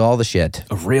gun. I need all the shit.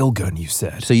 A rail gun, you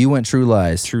said. So you went True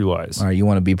Lies. True Lies. All right, you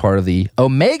want to be part of the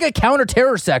Omega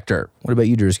Counter-Terror Sector. What about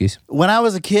you, Drewskis? When I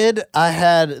was a kid, I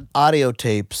had audio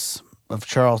tapes of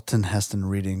Charlton Heston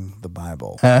reading the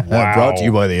Bible. Brought to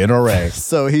you by the NRA.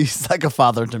 So he's like a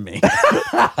father to me.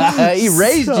 He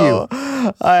raised So, you.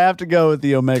 I have to go with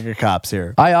the Omega Cops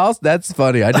here. That's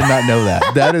funny. I did not know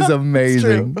that. That is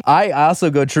amazing. I also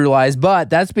go True Lies, but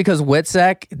that's because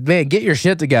WITSEC, man, get your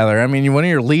shit together. I mean, one of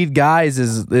your lead guys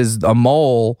is a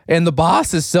mole, and the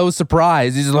boss is so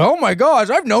surprised. He's like, oh my gosh,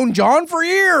 I've known John for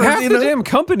years. Half You the know? damn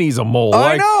company's a mole.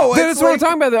 I know, That's it's what I'm like-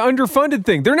 talking about, the underfunded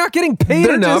thing. They're not getting paid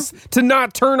They're enough just- to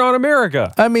not turn on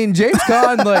America. I mean, James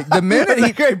Caan, like the minute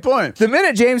he Great point. The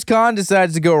minute James Caan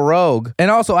decides to go rogue, and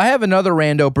also I have another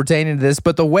rando pertaining to this,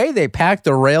 but the way they pack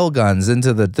the rail guns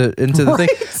into the thing,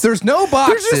 there's no They're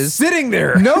boxes, just sitting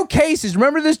there. no cases.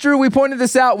 Remember this, Drew? We pointed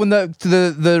this out when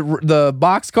the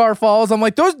boxcar falls. I'm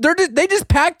like, they just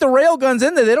pack the rail guns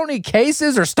in there. They don't need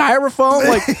cases or styrofoam.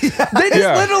 Like they just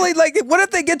Yeah. literally like, what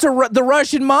if they get to the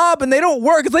Russian mob and they don't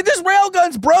work? It's like, this rail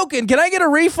gun's broken. Can I get a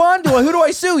refund? Who do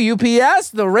I sue? UPS,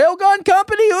 the railgun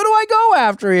company? Who do I go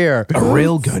after here? A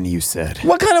rail gun, you said.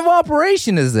 What kind of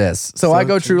operation is this? So I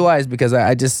go True Lies because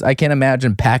I can't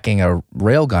imagine packing a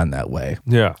railgun that way.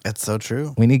 Yeah. It's so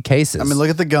true. We need cases. I mean, look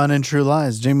at the gun in True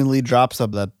Lies. Jamie Lee drops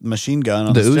up that machine gun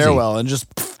on the, The Uzi. stairwell and just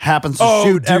happens to Oh,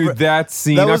 shoot. dude, that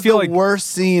scene. That I was feel the like worst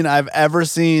scene I've ever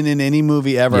seen in any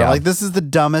movie ever. Yeah. Like, this is the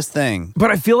dumbest thing.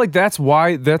 But I feel like that's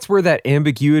where that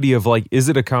ambiguity of like, is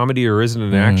it a comedy or is it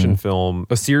an action film,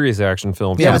 a serious action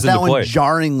film, Yeah, but comes that into one play.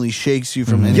 jarringly shakes you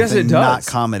from anything Yes, it does. not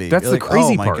comedy. That's You're the like,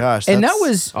 crazy oh my part. gosh. and that that's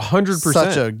was 100%.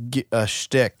 such a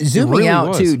shtick. zooming really out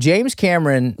was. too. James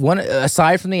Cameron,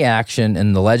 aside from the action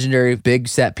and the legendary big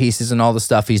set pieces and all the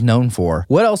stuff he's known for,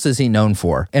 what else is he known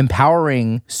for?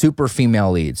 Empowering super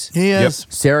female leads. He is.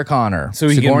 Sarah Connor, So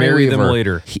he can Sigourney marry them Weaver.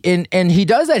 later. And he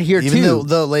does that here Even too.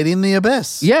 the lady in the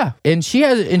abyss. Yeah, and she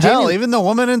has. And Hell, Jamie- even the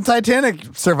woman in Titanic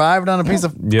survived on a piece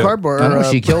of Yeah. cardboard. I know, or,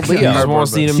 she killed Leo. just cardboard, wanna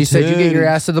see but- him she said, "You get your too.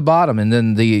 ass to the bottom," and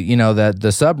then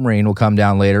the submarine will come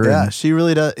down later. Yeah, and- she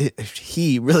really does.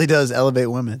 He really does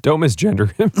elevate women. Don't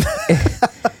misgender him.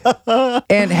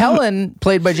 And Helen,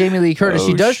 played by Jamie Lee Curtis,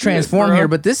 she does shit, transform bro. here,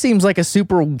 but this seems like a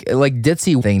super like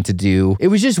ditzy thing to do. It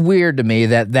was just weird to me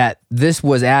that this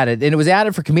was added, and it was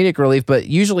added for comedic relief. But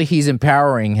usually he's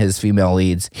empowering his female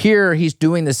leads. Here he's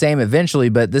doing the same eventually,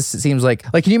 but this seems like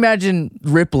can you imagine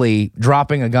Ripley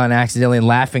dropping a gun accidentally and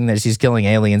laughing that she's killing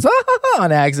aliens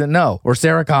on accident? No, or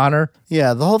Sarah Connor.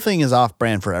 Yeah, the whole thing is off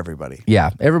brand for everybody.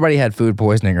 Yeah, everybody had food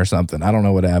poisoning or something. I don't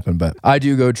know what happened, but I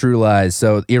do go True Lies.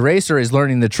 So Eraser is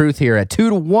learning the truth here at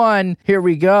 2-1. Here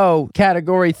we go.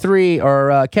 Category 3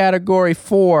 or category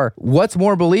 4. What's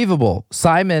more believable?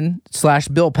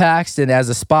 Simon/Bill Paxton as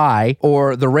a spy,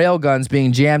 or the railguns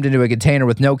being jammed into a container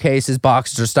with no cases,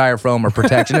 boxes, or styrofoam or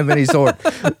protection of any sort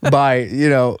by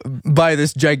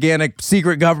this gigantic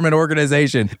secret government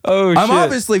organization. Oh, I'm shit.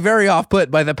 obviously very off put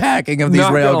by the packing of these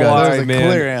Not gonna railguns. lie. There's a man.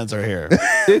 clear answer here.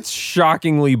 It's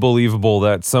shockingly believable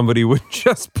that somebody would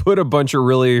just put a bunch of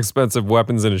really expensive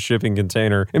weapons in a shipping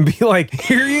container and be like,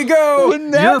 here you go.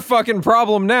 Your fucking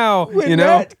problem now. When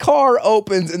that car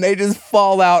opens and they just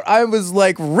fall out, I was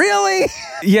like, really?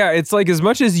 Yeah, it's like as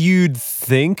much as you'd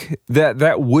think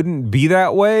that wouldn't be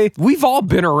that way, we've all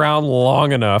been around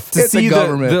long enough to It's see the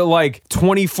government. the like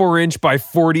 24-inch by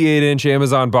 48-inch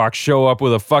Amazon box show up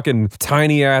with a fucking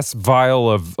tiny ass vial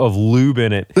of lube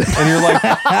in it, and you're like,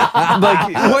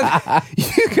 like what?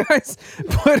 You guys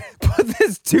put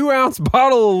this 2-ounce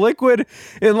bottle of liquid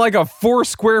in like a 4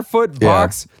 square foot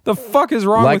box. The fuck is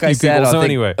wrong Like with you I said, people? I So think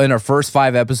anyway. in our first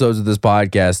 5 episodes of this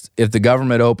podcast, if the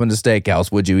government opened a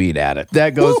steakhouse, would you eat at it?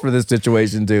 That goes for this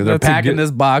situation too. They're That's a packing good-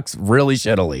 this box really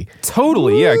shittily.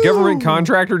 Totally, yeah. Government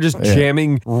contractor just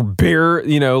jamming bare,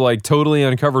 like totally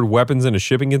uncovered weapons in a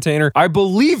shipping container. I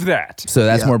believe that. So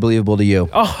that's more believable to you.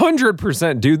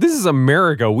 100%, dude. This is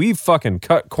America. We fucking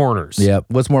cut corners. Yep.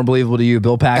 What's more believable to you,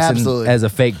 Bill Paxton Absolutely. as a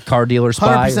fake car dealer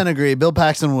spy? 100% agree. Bill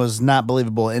Paxton was not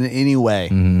believable in any way.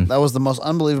 That was the most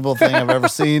unbelievable thing I've ever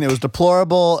seen. It was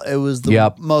deplorable. It was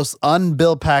the most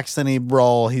un-Bill Paxton-y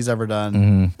role he's ever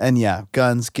done. And yeah,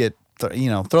 guns get,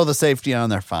 throw the safety on,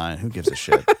 they're fine. Who gives a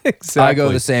shit? Exactly. I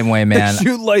go the same way, man.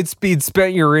 Shoot light speed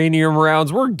spent uranium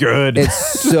rounds. We're good.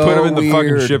 It's Just so put them in the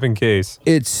fucking weird. shipping case.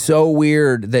 It's so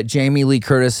weird that Jamie Lee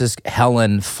Curtis's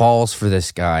Helen falls for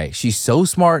this guy. She's so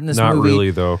smart in this Not movie.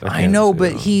 really, though. I know,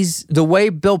 but he's the way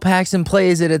Bill Paxton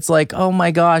plays it. It's like, oh my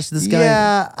gosh, this guy.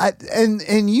 Yeah,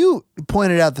 and you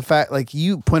pointed out the fact, like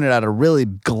you pointed out a really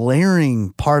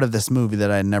glaring part of this movie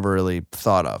that I never really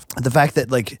thought of. The fact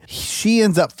that like she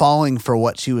ends up falling for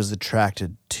what she was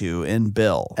attracted to in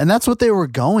Bill. And that's what they were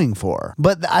going for.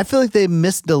 But I feel like they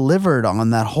misdelivered on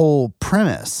that whole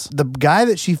premise. The guy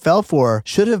that she fell for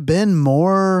should have been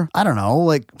more, I don't know,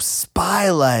 like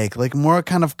spy-like, like more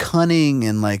kind of cunning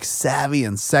and like savvy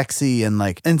and sexy, and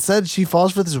like instead she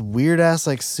falls for this weird-ass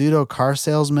like pseudo car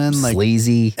salesman, like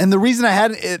Sleazy. and the reason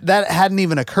that hadn't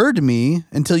even occurred to me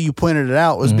until you pointed it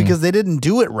out was because they didn't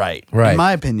do it right. Right. In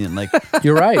my opinion, like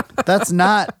You're right.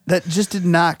 that just did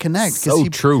not connect. 'cause So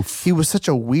truth. He was such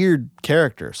a weird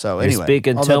character. So You're anyway,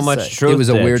 speaking all too that to much say. truth. It was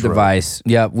a there, weird Drew. device.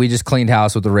 Yeah, we just cleaned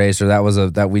house with the racer. That was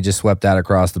that we just swept that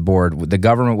across the board. The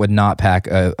government would not pack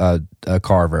a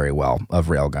car very well of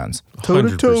railguns.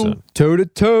 100%. Toe to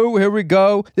toe. Here we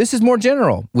go. This is more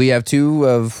general. We have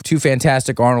two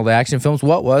fantastic Arnold action films.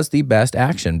 What was the best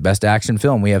action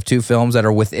film? We have 2 films that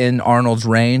are within Arnold's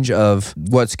range of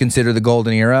what's considered the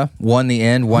golden era. One the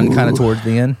end, one kind of towards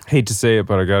the end. Hate to say it,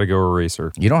 but I got to go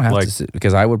Eraser. You don't have Like, to sit,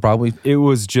 because I would probably. It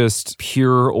was just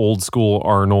pure old school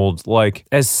Arnold. Like,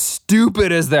 as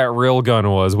stupid as that railgun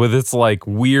was, with its like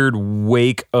weird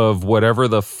wake of whatever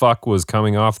the fuck was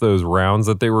coming off those rounds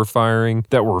that they were firing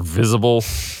that were visible.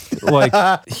 Like,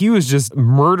 he was just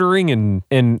murdering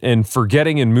and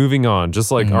forgetting and moving on, just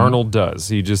like Arnold does.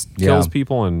 He just kills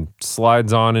people and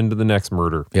slides on into the next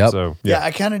murder. Yep. So, Yeah,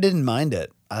 I kind of didn't mind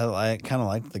it. I kind of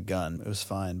liked the gun. It was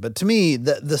fine. But to me,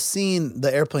 the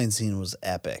airplane scene was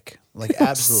epic. Like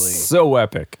absolutely. So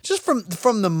epic. Just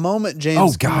from the moment James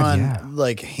Oh, God, Caan yeah.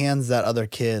 like hands that other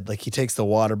kid, like he takes the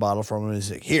water bottle from him and he's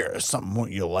like, "Here,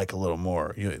 something you'll like a little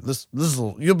more.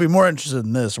 You'll be more interested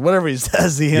in this," or whatever he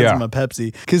says. He hands Yeah. him a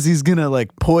Pepsi because he's gonna like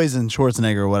poison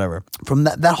Schwarzenegger or whatever. From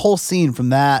that whole scene, from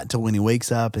that to when he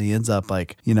wakes up and he ends up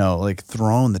like like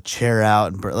throwing the chair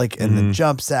out and and then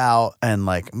jumps out and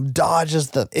like dodges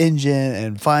the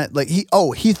engine and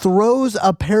he throws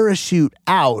a parachute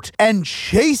out and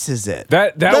chases it.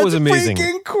 That That's was amazing.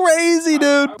 Freaking crazy,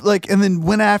 dude. Like, and then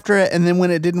went after it, and then when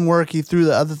it didn't work, he threw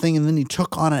the other thing, and then he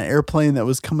took on an airplane that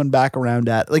was coming back around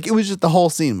at. Like, it was just the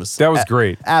whole scene was That was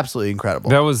great. absolutely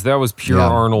incredible. That was pure Yeah.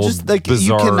 Arnold. just like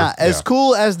bizarre. you cannot, as Yeah.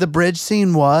 cool as the bridge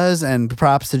scene was, and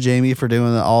props to Jamie for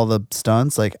doing all the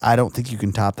stunts. Like, I don't think you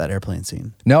can top that airplane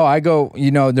scene. No, I go,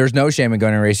 there's no shame in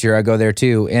going to race here. I go there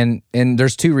too. And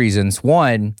there's 2 reasons.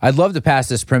 One, I'd love to pass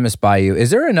this premise by you.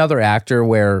 Is there another actor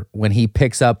where when he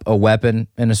picks up a weapon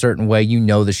in a certain way,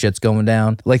 the shit's going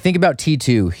down? Like, think about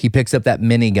T2. He picks up that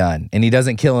minigun and he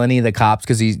doesn't kill any of the cops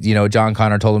because he's, John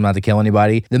Connor told him not to kill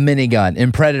anybody. The minigun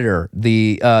in Predator,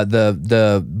 the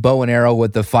bow and arrow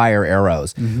with the fire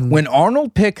arrows. When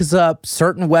Arnold picks up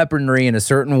certain weaponry in a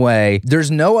certain way,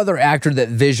 there's no other actor that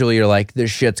visually you're like,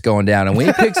 this shit's going down. And when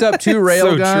he picks up 2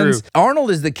 rail guns, true. Arnold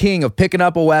is the king of picking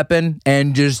up a weapon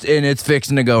and it's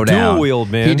fixing to go down. Dual wield,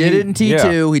 man. He did it in T2.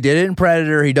 Yeah. He did it in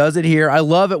Predator. He does it here. I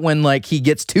love it about when like he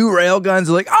gets 2 railguns,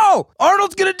 like, oh,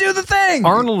 Arnold's gonna do the thing.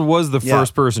 Arnold was the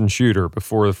first person shooter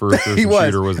before the first person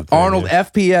shooter was a thing. Arnold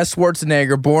FPS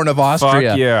Schwarzenegger, born of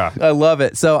Austria. Fuck yeah. I love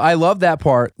it. So I love that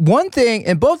part. One thing,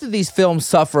 and both of these films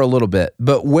suffer a little bit,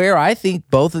 but where I think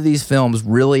both of these films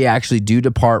really actually do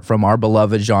depart from our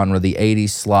beloved genre, the 80s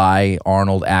Sly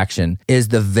Arnold action, is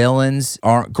the villains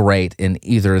aren't great in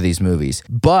either of these movies.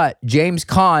 But James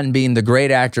Caan, being the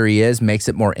great actor he is, makes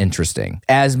it more interesting.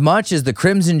 As much as the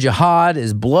Crimson Jihad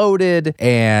is bloated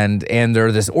and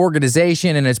they're this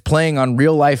organization and it's playing on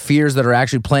real life fears that are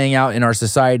actually playing out in our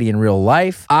society in real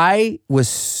life, I was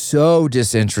so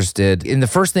disinterested. In the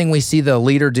first thing we see the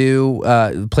leader do,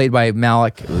 played by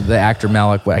Malik, the actor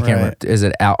Malik, I can't remember, is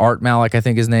it Art Malik, I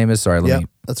think his name is? Sorry, let me.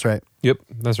 That's right. Yep,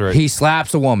 that's right. He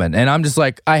slaps a woman, and I'm just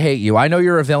like, I hate you. I know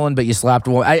you're a villain, but you slapped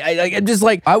a woman. I'm just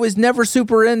like, I was never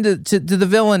super into the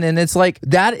villain, and it's like,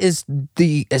 that is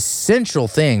the essential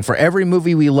thing for every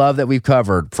movie we love that we've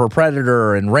covered, for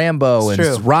Predator and Rambo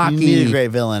and Rocky. You need a great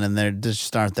villain, and they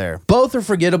just aren't there. Both are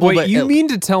forgettable. Wait, but you mean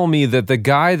to tell me that the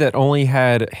guy that only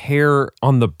had hair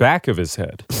on the back of his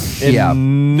head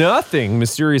and nothing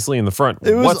mysteriously in the front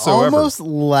It was whatsoever? almost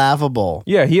laughable.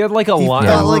 Yeah, he had like a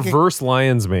felt like reverse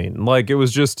lion's mane. Like it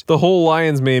was just the whole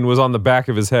lion's mane was on the back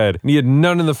of his head, and he had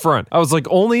none in the front. I was like,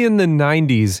 only in the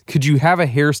 90s could you have a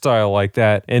hairstyle like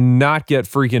that and not get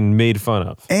freaking made fun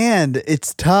of. And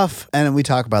it's tough, and we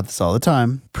talk about this all the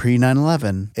time, pre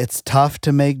 9/11. It's tough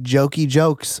to make jokey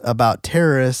jokes about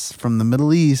terrorists from the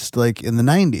Middle East like in the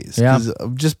 90s. Yeah.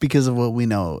 Just because of what we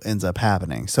know ends up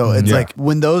happening. So it's like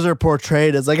when those are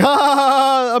portrayed as like,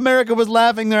 America was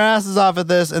laughing their asses off at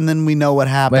this, and then we know what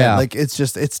happened. Yeah. Like it's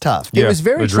tough. It was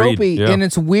very agreed. tropey, Yeah. and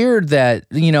it's weird that,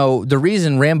 you know, the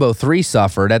reason Rambo 3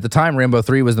 suffered, at the time Rambo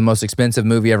 3 was the most expensive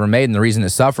movie ever made, and the reason it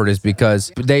suffered is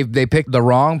because they picked the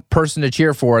wrong person to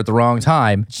cheer for at the wrong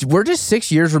time. We're just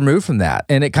 6 years removed from that,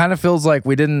 and it kind of feels like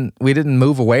we didn't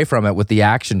move away from it with the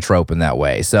action trope in that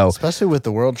way. So Especially with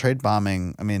the World Trade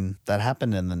bombing. I mean, that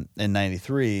happened in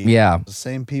 93. Yeah. The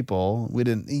same people. We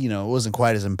didn't, it wasn't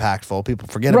quite as impactful. People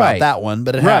forget about that one,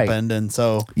 but it happened. And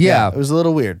so, it was a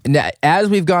little weird. Now, as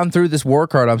we've gone through this war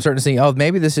card, I'm starting to see,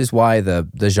 maybe this is why the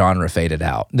genre faded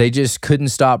out. They just couldn't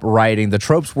stop writing. The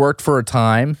tropes worked for a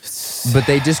time, but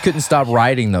they just couldn't stop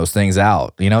writing those things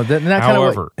out.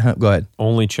 However, go ahead.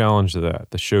 Only challenge to that,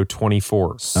 the show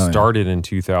 24 started in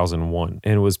 2001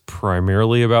 and was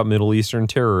primarily about Middle Eastern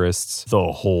terrorists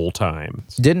the whole time.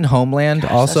 Didn't Homeland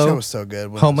also? That show was so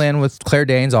good. Homeland with Claire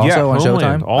Danes also on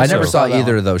Homeland Showtime? also. I never saw Saw that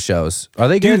either one. of those shows. Are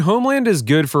they good? Dude, Homeland is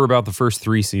good for about the first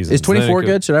 3 seasons. Is 24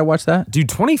 good? Should I watch that? Dude,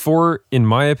 24, in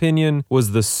my opinion,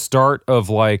 was the start of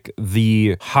like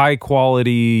the high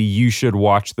quality, you should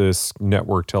watch this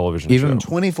network television Even show.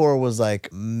 24 was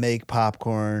like make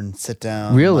popcorn, sit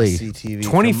down, Really? see TV.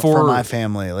 24 for my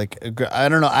family. Like I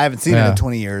don't know, I haven't seen it in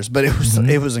 20 years, but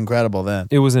it was incredible then.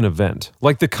 It was an event.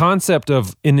 Like the concept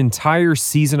of an entire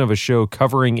season of a show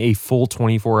covering a full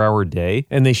 24-hour day,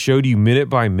 and they showed you minute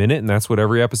by minute, and that's what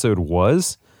every episode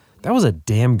was. That was a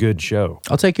damn good show.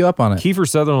 I'll take you up on it. Kiefer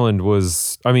Sutherland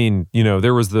was,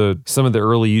 there was some of the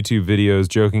early YouTube videos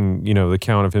joking, the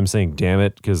count of him saying "damn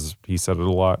it" because he said it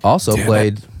a lot. Also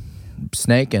played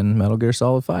Snake in Metal Gear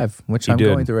Solid 5, which I'm did.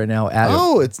 going through right now.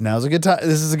 Now's a good time.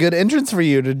 This is a good entrance for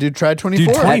you to try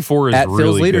 24. Dude, 24 is at really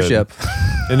Phil's leadership. good.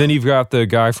 And then you've got the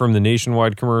guy from the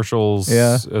Nationwide commercials.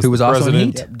 Yeah, as who was the also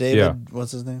in president. Heat. Yep, David,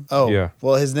 what's his name? Oh, Yeah.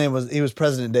 Well, his name was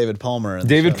President David Palmer. in the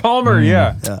David show. Palmer,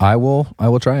 yeah. I will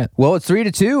try it. Well, it's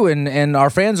 3-2, and our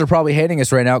fans are probably hating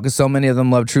us right now because so many of them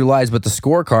love True Lies. But the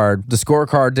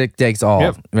scorecard dictates all.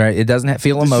 Yep. Right? It doesn't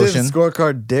feel This emotion. is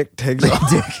Scorecard Dick takes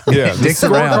off. Yeah, the Dick's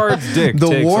around. scorecard's dick The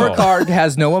takes war all. card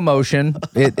has no emotion.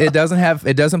 It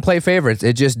doesn't play favorites.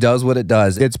 It just does what it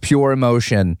does. It's pure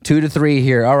emotion. 2-3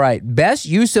 here. All right. Best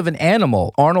use of an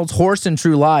animal: Arnold's horse in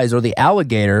True Lies, or the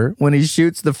alligator when he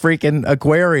shoots the freaking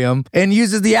aquarium and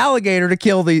uses the alligator to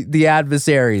kill the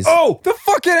adversaries. Oh, the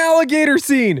fucking alligator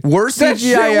scene. Worst that CGI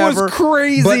shit ever, was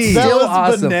crazy. but That still was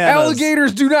awesome. bananas.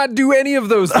 Alligators do not do any of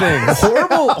those things.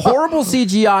 Horrible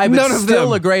CGI, but None of still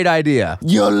them. a great idea.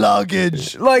 Your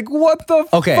luggage. Like, what the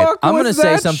Okay, fuck I'm was going to say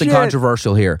that something shit?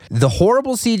 controversial here. The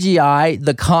horrible CGI,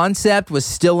 the concept was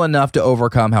still enough to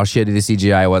overcome how shitty the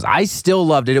CGI was. I still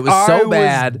loved it. It was so I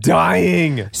bad.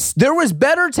 dying. There was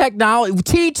better technology.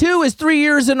 T2 is 3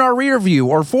 years in our rear view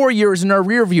or 4 years in our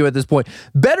rear view at this point.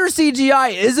 Better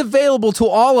CGI is available to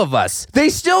all of us. They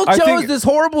still chose this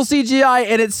horrible CGI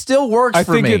and it still works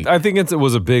for me. I think it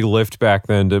was a big lift back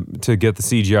then to get the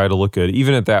CGI to look good,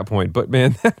 even at that point. But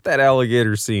man, that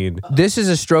alligator scene. This is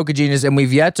a stroke of genius, and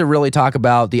we've yet to really talk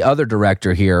about the other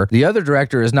director here. The other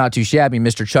director is not too shabby,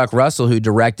 Mr. Chuck Russell, who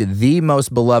directed the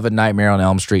most beloved Nightmare on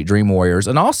Elm Street, Dream Warriors,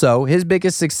 and also his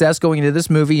biggest success going into this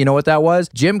movie, you know what that was?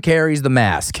 Jim Carrey's The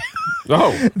Mask.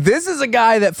 Oh. This is a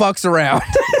guy that fucks around.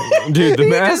 Dude, The He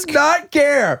Mask. does not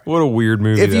care. What a weird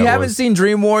movie If you that haven't was. seen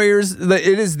Dream Warriors,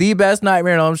 it is the best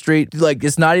Nightmare on Elm Street. Like,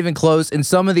 it's not even close. And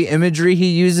some of the imagery he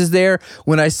uses there,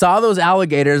 when I saw those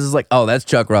alligators, it's like, oh, that's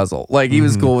Chuck Russell. Like, he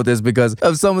was cool with this because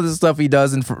of some of the stuff he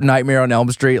does in Nightmare on Elm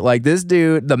Street. Like, this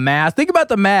dude, The Mask, think about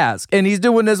The Mask, and he's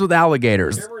doing this with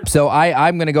alligators. So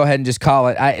I'm going to go ahead and just call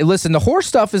it. Listen, the horse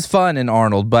stuff is fun in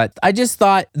Arnold, but I just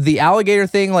thought the alligator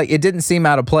thing, like, it didn't seem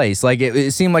out of place. Like,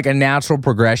 it seemed like a natural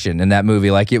progression in that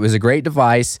movie. Like, it was a great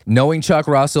device. Knowing Chuck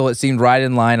Russell, it seemed right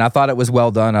in line. I thought it was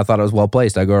well done. I thought it was well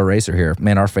placed. I go Eraser here.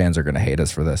 Man, our fans are going to hate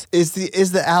us for this. Is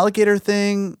the alligator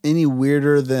thing any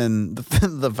weirder than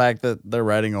the fact that they're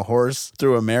riding a horse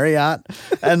through a Marriott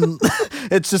and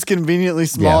it's just conveniently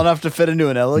small enough to fit into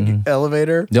an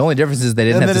elevator? The only difference is they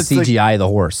didn't And have to then it's CGI the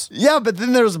horse. Yeah, but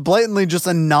then there's blatantly just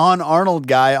a non-Arnold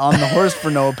guy on the horse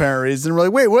for no apparent reason. We're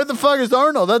like, wait, where the fuck is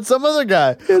Arnold? That's some other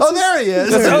guy. There he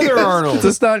is. That's other Arnold. It's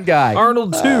a stunt guy.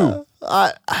 Arnold 2.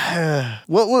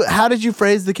 How did you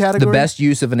phrase the category? The best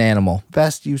use of an animal.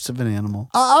 Best use of an animal.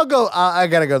 I'll go. I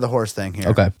gotta go the horse thing here.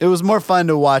 Okay. It was more fun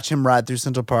to watch him ride through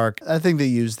Central Park. I think they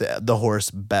used the horse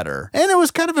better, and it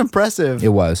was kind of impressive. It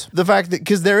was. The fact that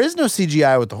because there is no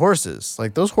CGI with the horses.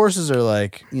 Like those horses are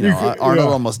like Arnold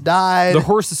almost died. The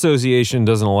Horse Association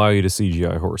doesn't allow you to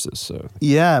CGI horses, so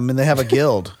Yeah, I mean they have a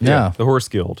guild. Yeah. the Horse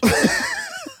Guild,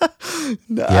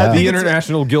 Yeah. the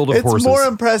International Guild of It's Horses. more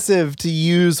impressive to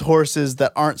use horses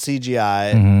that aren't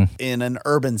CGI in an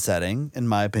urban setting, in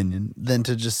my opinion, than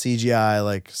to just CGI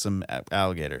like some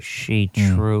alligators. She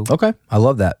true. Okay. I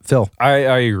love that. Phil. I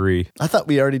agree. I thought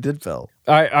we already did, Phil.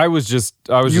 I was just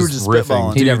You were just just riffing.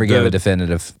 spitballing. He Dude, never gave a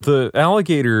definitive. The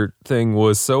alligator thing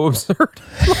was so absurd.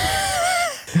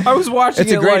 I was watching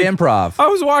It's a it great like, improv. I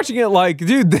was watching it like,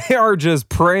 dude, they are just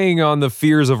preying on the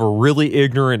fears of a really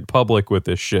ignorant public with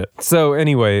this shit. So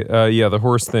anyway, the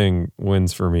horse thing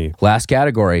wins for me. Last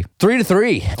category.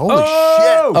 3-3. Holy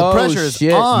shit! The Oh, pressure is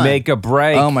shit. on. Make a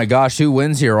break. Oh my gosh, who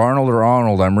wins here, Arnold or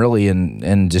Arnold? I'm really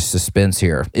in just suspense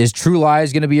here. Is True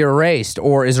Lies going to be erased,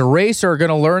 or is Eraser going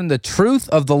to learn the truth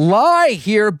of the lie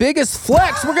here? Biggest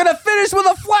flex. We're going to finish with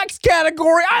a flex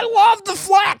category. I love the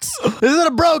flex. This is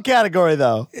a bro category,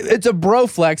 though. It's a bro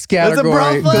flex It's a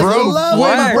category. bro flex. I love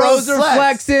When it. the bros are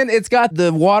flexing, it's got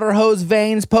the water hose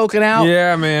veins poking out.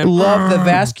 Yeah, man. Love the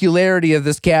vascularity of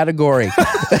this category.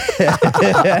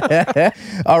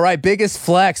 All right, biggest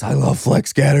flex. I love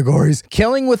flex categories.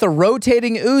 Killing with a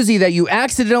rotating Uzi that you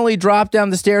accidentally drop down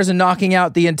the stairs and knocking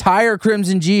out the entire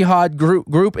Crimson Jihad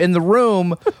group in the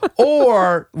room.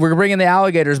 Or we're bringing the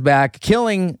alligators back,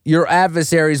 killing your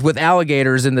adversaries with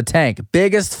alligators in the tank.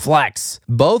 Biggest flex.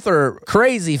 Both are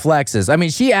crazy flexes. I mean,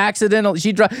 she drops it, and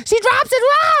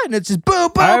it's just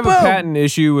boom, boom, I have boom. a patent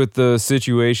issue with the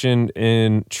situation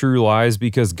in True Lies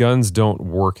because guns don't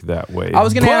work that way. I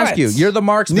was going to But- ask you. You're the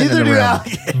marksman Neither in the do room.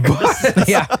 alligators.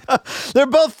 Yeah. They're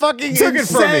both fucking Took it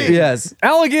from me. insane. Yes.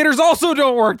 Alligators also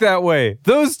don't work that way.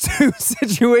 Those two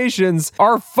situations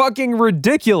are fucking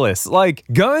ridiculous. Like,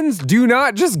 guns do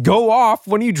not just go off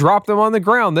when you drop them on the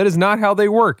ground. That is not how they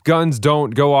work. Guns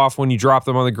don't go off when you drop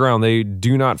them on the ground. They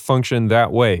do not function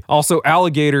that way. Also,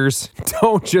 alligators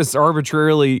don't just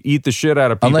arbitrarily eat the shit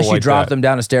out of people Unless you like drop that. them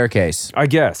down a staircase. I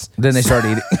guess. Then they start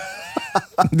eating.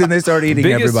 Then they start eating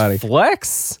Biggest everybody.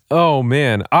 flex? Oh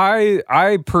man,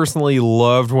 I personally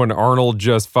loved when Arnold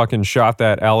just fucking shot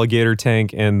that alligator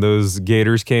tank and those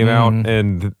gators came out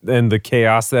and the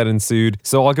chaos that ensued.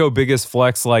 So I'll go biggest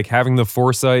flex, like having the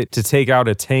foresight to take out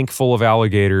a tank full of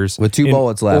alligators With 2 in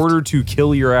bullets left. order to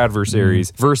kill your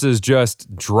adversaries versus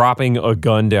just dropping a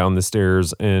gun down the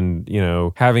stairs and, you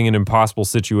know, having an impossible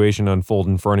situation unfold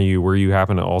in front of you where you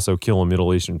happen to also kill a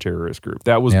Middle Eastern terrorist group.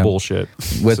 That was Yeah. bullshit.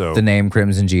 With So- the name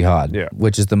Crimson Jihad, Yeah.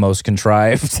 which is the most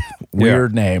contrived,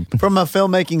 weird name. From a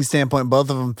filmmaking standpoint, both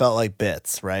of them felt like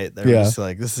bits, right? They're Yeah. just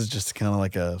like, this is just kind of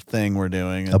like a thing we're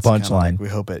doing. A It's kinda punchline. like we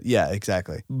hope it. Yeah,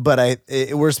 exactly. But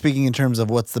we're speaking in terms of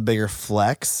what's the bigger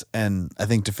flex. And I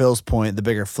think to Phil's point, the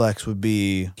bigger flex would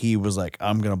be he was like,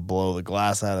 I'm going to blow the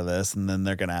glass out of this. And then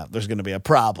there's going to be a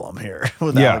problem here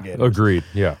with Yeah, alligators. agreed.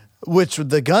 Yeah. Which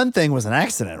the gun thing was an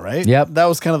accident, right? Yep. That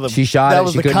was kind of the She shot that it,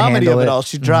 was she the couldn't comedy handle of it it. all.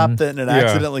 She dropped it and it Yeah.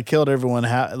 accidentally killed everyone.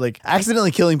 Like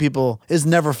accidentally killing people is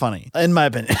never funny, in my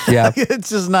opinion. Yeah. It's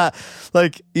just not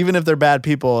like, even if they're bad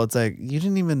people, it's like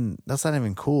that's not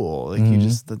even cool.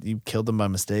 Like you killed them by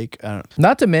mistake. I don't.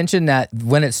 Not to mention that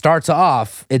when it starts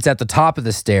off, it's at the top of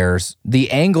the stairs.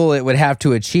 The angle it would have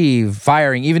to achieve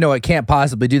firing, even though it can't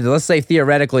possibly do that. Let's say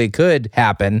theoretically it could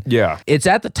happen. Yeah. It's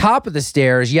at the top of the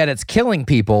stairs, yet it's killing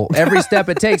people every step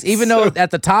it takes. Even though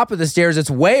at the top of the stairs, it's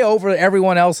way over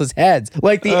everyone else's heads.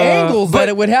 Like the angles that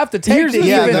it would have to take here's to the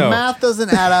Yeah, even. the math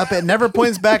doesn't add up. It never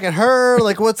points back at her.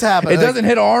 Like, what's happening? It doesn't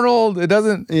hit Arnold. It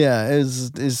doesn't. Yeah,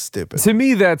 is stupid. To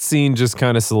me, that scene just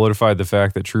kind of solidified the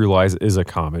fact that True Lies is a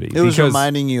comedy. It was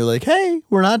reminding you, like, hey,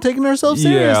 we're not taking ourselves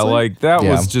seriously. Yeah, like that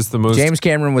Yeah. was just the most. James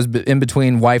Cameron was in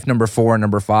between wife number 4 and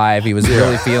number 5. He was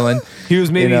really feeling. He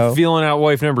was maybe you know, feeling out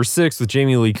wife number 6 with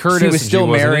Jamie Lee Curtis. She was and still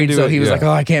wasn't married, into so it. he was Yeah. like,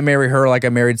 "Oh, I can't marry her like I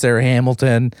married Sarah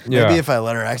Hamilton." Yeah. Maybe if I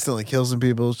let her accidentally kill some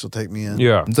people, she'll take me in.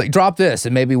 Yeah. It's like, drop this,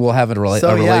 and maybe we'll have a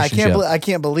So yeah, relationship. I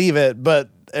can't believe it, but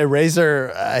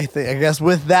Eraser, I guess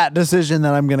with that decision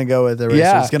that I'm gonna go with, Eraser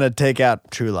Yeah. is gonna take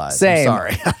out True Lies. Same. I'm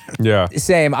sorry. Yeah.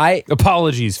 Same.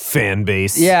 Apologies, fan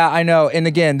base. Yeah, I know. And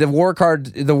again, the war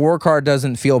card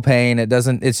doesn't feel pain.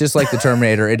 It's just like the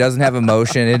Terminator. It doesn't have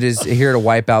emotion. It is here to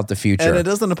wipe out the future. And it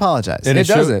doesn't apologize. And It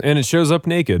doesn't. And it shows up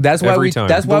naked. That's why every we time.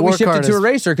 that's why The we war shifted card to is-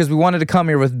 Eraser, because we wanted to come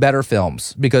here with better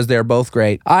films because they're both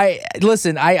great. I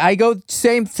go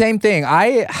same thing.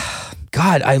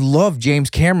 God, I love James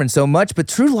Cameron so much, but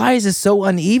True Lies is so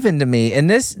uneven to me. And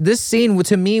this scene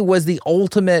to me was the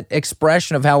ultimate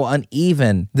expression of how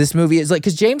uneven this movie is. Like,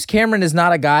 because James Cameron is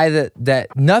not a guy that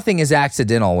nothing is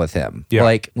accidental with him. Yeah.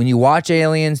 Like when you watch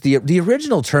Aliens, the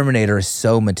original Terminator is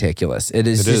so meticulous. It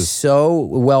is so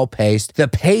well paced. The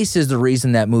pace is the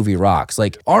reason that movie rocks.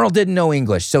 Like Arnold didn't know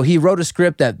English, so he wrote a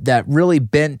script that really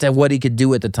bent to what he could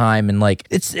do at the time. And like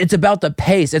it's about the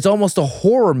pace. It's almost a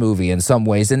horror movie in some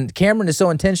ways. And Cameron is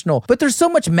so intentional, but there's so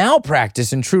much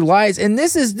malpractice in True Lies, and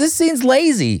this scene's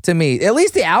lazy to me. At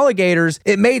least the alligators,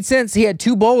 it made sense. He had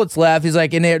 2 bullets left. He's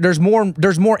like, and there's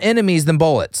more enemies than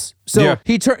bullets. So Yeah.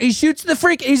 he shoots the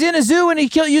freak. He's in a zoo and he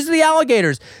uses the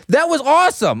alligators. That was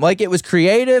awesome. Like, it was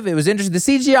creative. It was interesting. The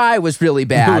CGI was really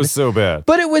bad. It was so bad.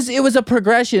 But it was a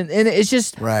progression, and it's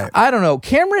just Right. I don't know.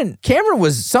 Cameron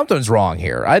was something's wrong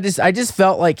here. I just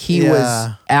felt like he was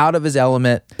out of his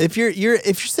element. If you're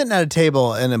sitting at a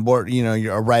table in a board,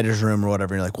 you're a writer's room or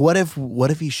whatever, you're like, what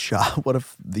if he shot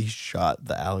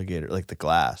the alligator, like the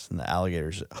glass, and the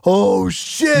alligators? Oh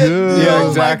shit! Yeah, Oh,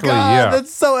 exactly, My God, yeah.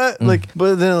 that's so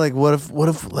but then like, what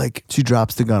if like she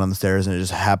drops the gun on the stairs and it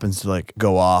just happens to like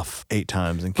go off 8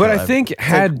 times and kill But I think it's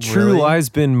had like, True really? Lies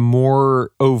been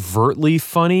more overtly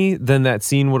funny, then that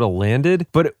scene would have landed.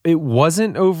 But it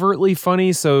wasn't overtly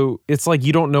funny, so it's like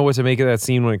you don't know what to make of that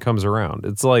scene when it comes around.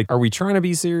 It's like, are we trying to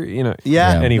be serious?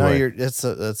 Yeah. Anyway, No, that's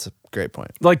a great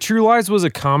point. like True Lies was a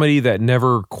comedy that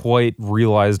never quite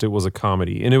realized it was a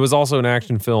comedy, and it was also an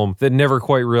action film that never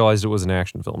quite realized it was an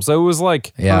action film. So it was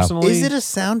like, Yeah. personally, Is it a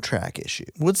soundtrack issue?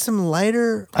 Would some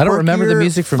lighter, I don't remember the quirkier,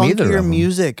 music from either of funkier them.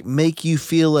 music make you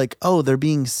feel like, oh, they're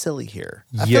being silly here?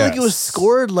 I feel like it was Yes.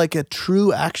 scored like a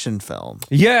true action film.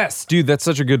 yes, dude, that's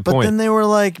such a good But point. then they were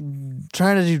like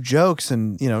trying to do jokes,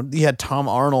 and you had Tom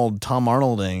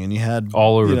Arnolding, and you had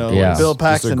All over the place. Bill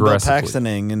Just Paxtoning,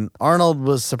 aggressively. and Arnold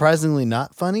was surprisingly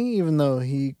not funny, even though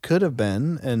he could have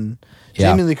been. And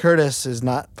Yeah. Jamie Lee Curtis is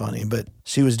not funny, but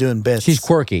she was doing bits. She's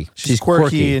quirky. She's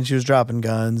quirky, and she was dropping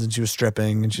guns, and she was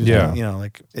stripping, and she was, Yeah.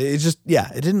 like it just,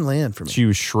 it didn't land for me. She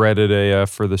was shredded AF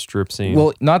for the strip scene.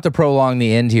 Well, not to prolong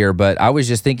the end here, but I was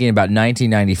just thinking about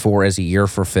 1994 as a year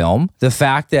for film. The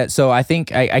fact that, so I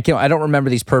think I don't remember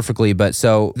these perfectly, but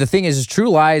so the thing is True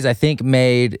Lies, I think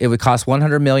it would cost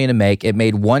 $100 million to make. It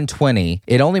made $120.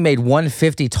 It only made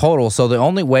 $150 total. So the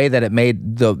only way that it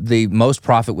made the most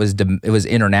profit was it was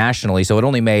internationally. So it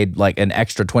only made like an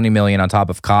extra $20 million on top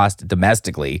of cost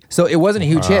domestically. So it wasn't a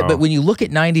huge hit. But when you look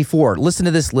at 94, listen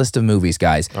to this list of movies,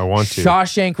 guys. I want to.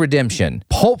 Shawshank Redemption,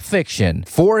 Pulp Fiction,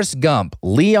 Forrest Gump,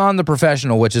 Leon the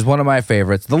Professional, which is one of my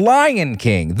favorites, The Lion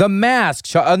King, The Mask,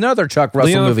 another Chuck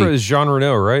Russell Leon movie. is Jean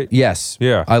Reno, right? Yes.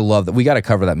 Yeah. I love that. We got to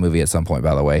cover that movie at some point,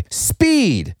 by the way.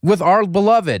 Speed with our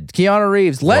beloved Keanu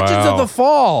Reeves. Legends of Wow. the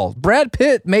Fall. Brad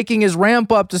Pitt making his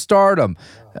ramp up to stardom.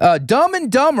 Dumb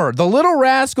and Dumber. The Little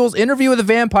Rascals, Interview with a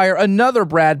Vampire. Another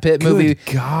Brad Pitt movie.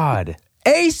 Good God.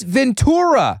 Ace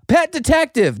Ventura, Pet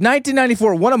Detective,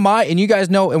 1994. One of my, and you guys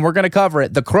know, and we're going to cover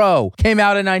it, The Crow came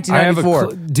out in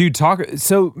 1994. Dude, so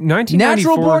 1994.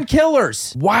 Natural Born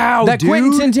Killers. Wow, that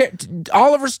dude.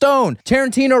 Oliver Stone,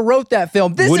 Tarantino wrote that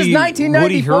film. This is 1994.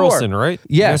 Woody Harrelson, right?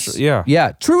 Yes.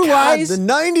 Yeah. True God, Lies. the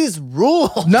 90s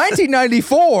ruled.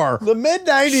 1994. The mid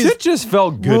 90s. Shit just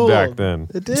felt good back then.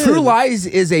 It did. True Lies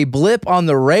is a blip on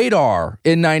the radar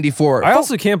in 94. I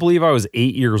also can't believe I was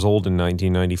 8 years old in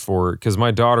 1994 because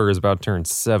my daughter is about to turn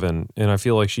 7, and I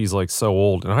feel like she's like so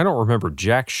old, and I don't remember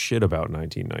jack shit about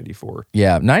 1994.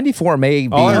 Yeah, 94 may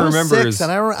be. All I I was remember 6, is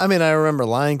and I remember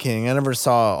Lion King. I never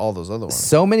saw all those other ones.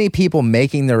 So many people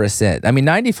making their ascent. I mean,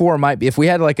 94 might be, if we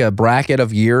had like a bracket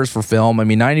of years for film, I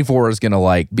mean, 94 is going to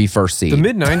like be first seed. the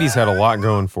mid 90s had a lot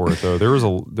going for it though. There was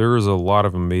a lot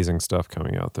of amazing stuff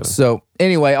coming out then. So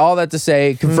anyway, all that to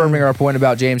say, confirming our point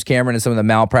about James Cameron and some of the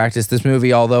malpractice, this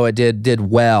movie, although it did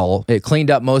well, it cleaned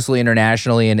up mostly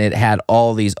internationally, and it had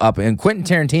all these up. And Quentin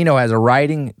Tarantino has a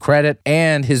writing credit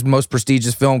and his most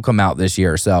prestigious film come out this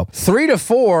year. So 3 to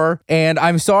 4. And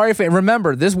I'm sorry if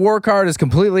remember, this war card is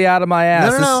completely out of my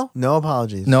ass. No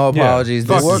apologies. No apologies.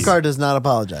 fuck This- The war you. card does not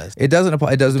apologize. It doesn't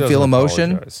Doesn't feel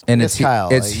emotion, apologize. and It's it's Kyle.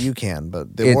 it's you can,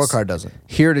 but the war it's card doesn't.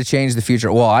 here to change the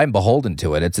future. Well, I'm beholden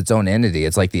to it. It's its own entity.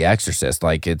 It's like The Exorcist.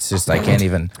 Like it's just I can't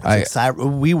even.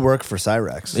 We work for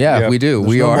Cyrex. Yeah, Yep. we do. There's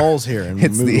we no are moles here in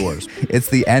it's movie the, wars. It's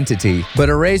the entity. But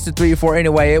a raise to 3 to 4.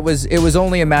 Anyway, it was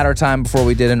only a matter of time before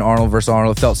we did an Arnold versus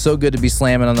Arnold. It felt so good to be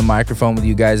slamming on the microphone with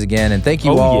you guys again. And thank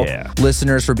you all,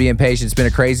 listeners, for being patient. It's been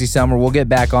a crazy summer. We'll get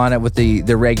back on it with the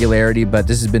regularity, but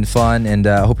this has been fun. And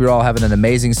I hope you're all having an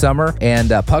amazing summer. And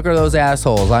pucker those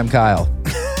assholes. I'm Kyle.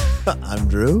 I'm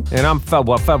Drew. And I'm Phil.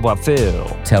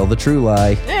 Tell the true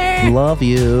lie. Love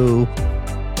you.